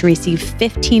listeners to receive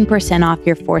 15% off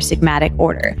your Four Sigmatic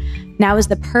order. Now is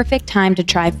the perfect time to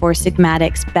try Four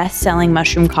Sigmatic's best-selling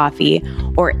mushroom coffee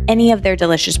or any of their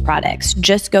delicious products.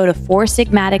 Just go to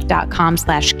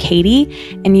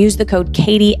foursigmatic.com/Katie and use the code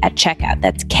Katie at checkout.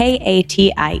 That's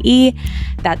KATIE.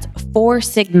 That's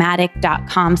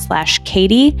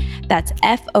foursigmatic.com/Katie. That's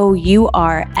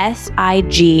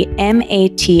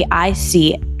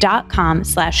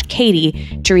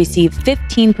foursigmatic.com/Katie to receive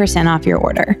 15% off your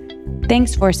order.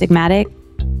 Thanks, Four Sigmatic.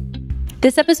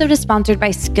 This episode is sponsored by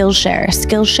Skillshare.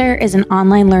 Skillshare is an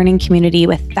online learning community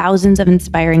with thousands of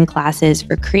inspiring classes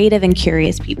for creative and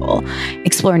curious people.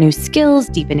 Explore new skills,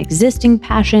 deepen existing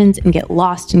passions, and get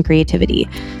lost in creativity.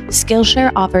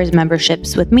 Skillshare offers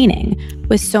memberships with meaning.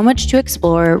 With so much to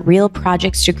explore, real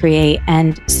projects to create,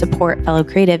 and support fellow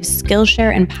creatives,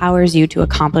 Skillshare empowers you to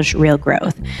accomplish real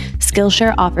growth.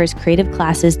 Skillshare offers creative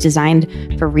classes designed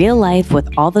for real life with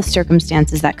all the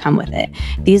circumstances that come with it.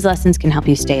 These lessons can help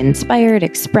you stay inspired,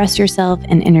 express yourself,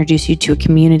 and introduce you to a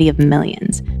community of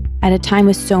millions. At a time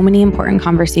with so many important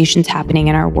conversations happening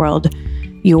in our world,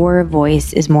 your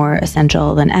voice is more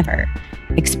essential than ever.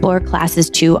 Explore classes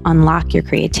to unlock your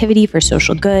creativity for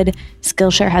social good.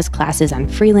 Skillshare has classes on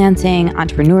freelancing,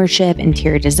 entrepreneurship,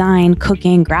 interior design,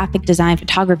 cooking, graphic design,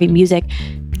 photography, music,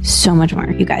 so much more.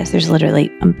 You guys, there's literally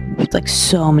like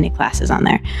so many classes on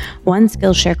there. One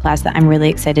Skillshare class that I'm really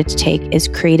excited to take is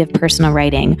creative personal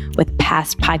writing with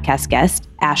past podcast guest,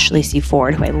 Ashley C.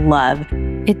 Ford, who I love.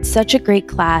 It's such a great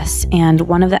class. And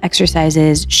one of the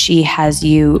exercises, she has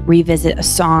you revisit a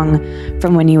song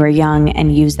from when you were young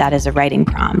and use that as a writing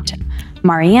prompt.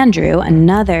 Mari Andrew,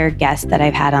 another guest that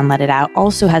I've had on Let It Out,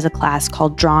 also has a class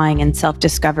called Drawing and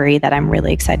Self-Discovery that I'm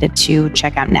really excited to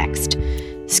check out next.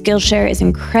 Skillshare is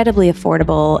incredibly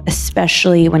affordable,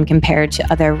 especially when compared to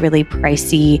other really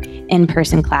pricey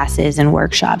in-person classes and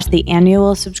workshops. The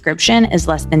annual subscription is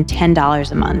less than $10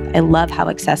 a month. I love how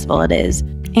accessible it is.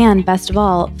 And best of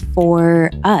all, for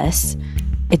us,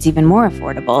 it's even more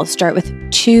affordable. Start with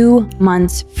 2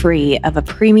 months free of a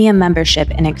premium membership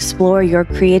and explore your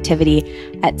creativity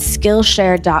at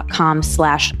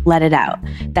Skillshare.com/letitout.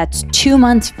 That's 2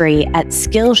 months free at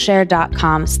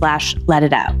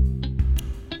Skillshare.com/letitout.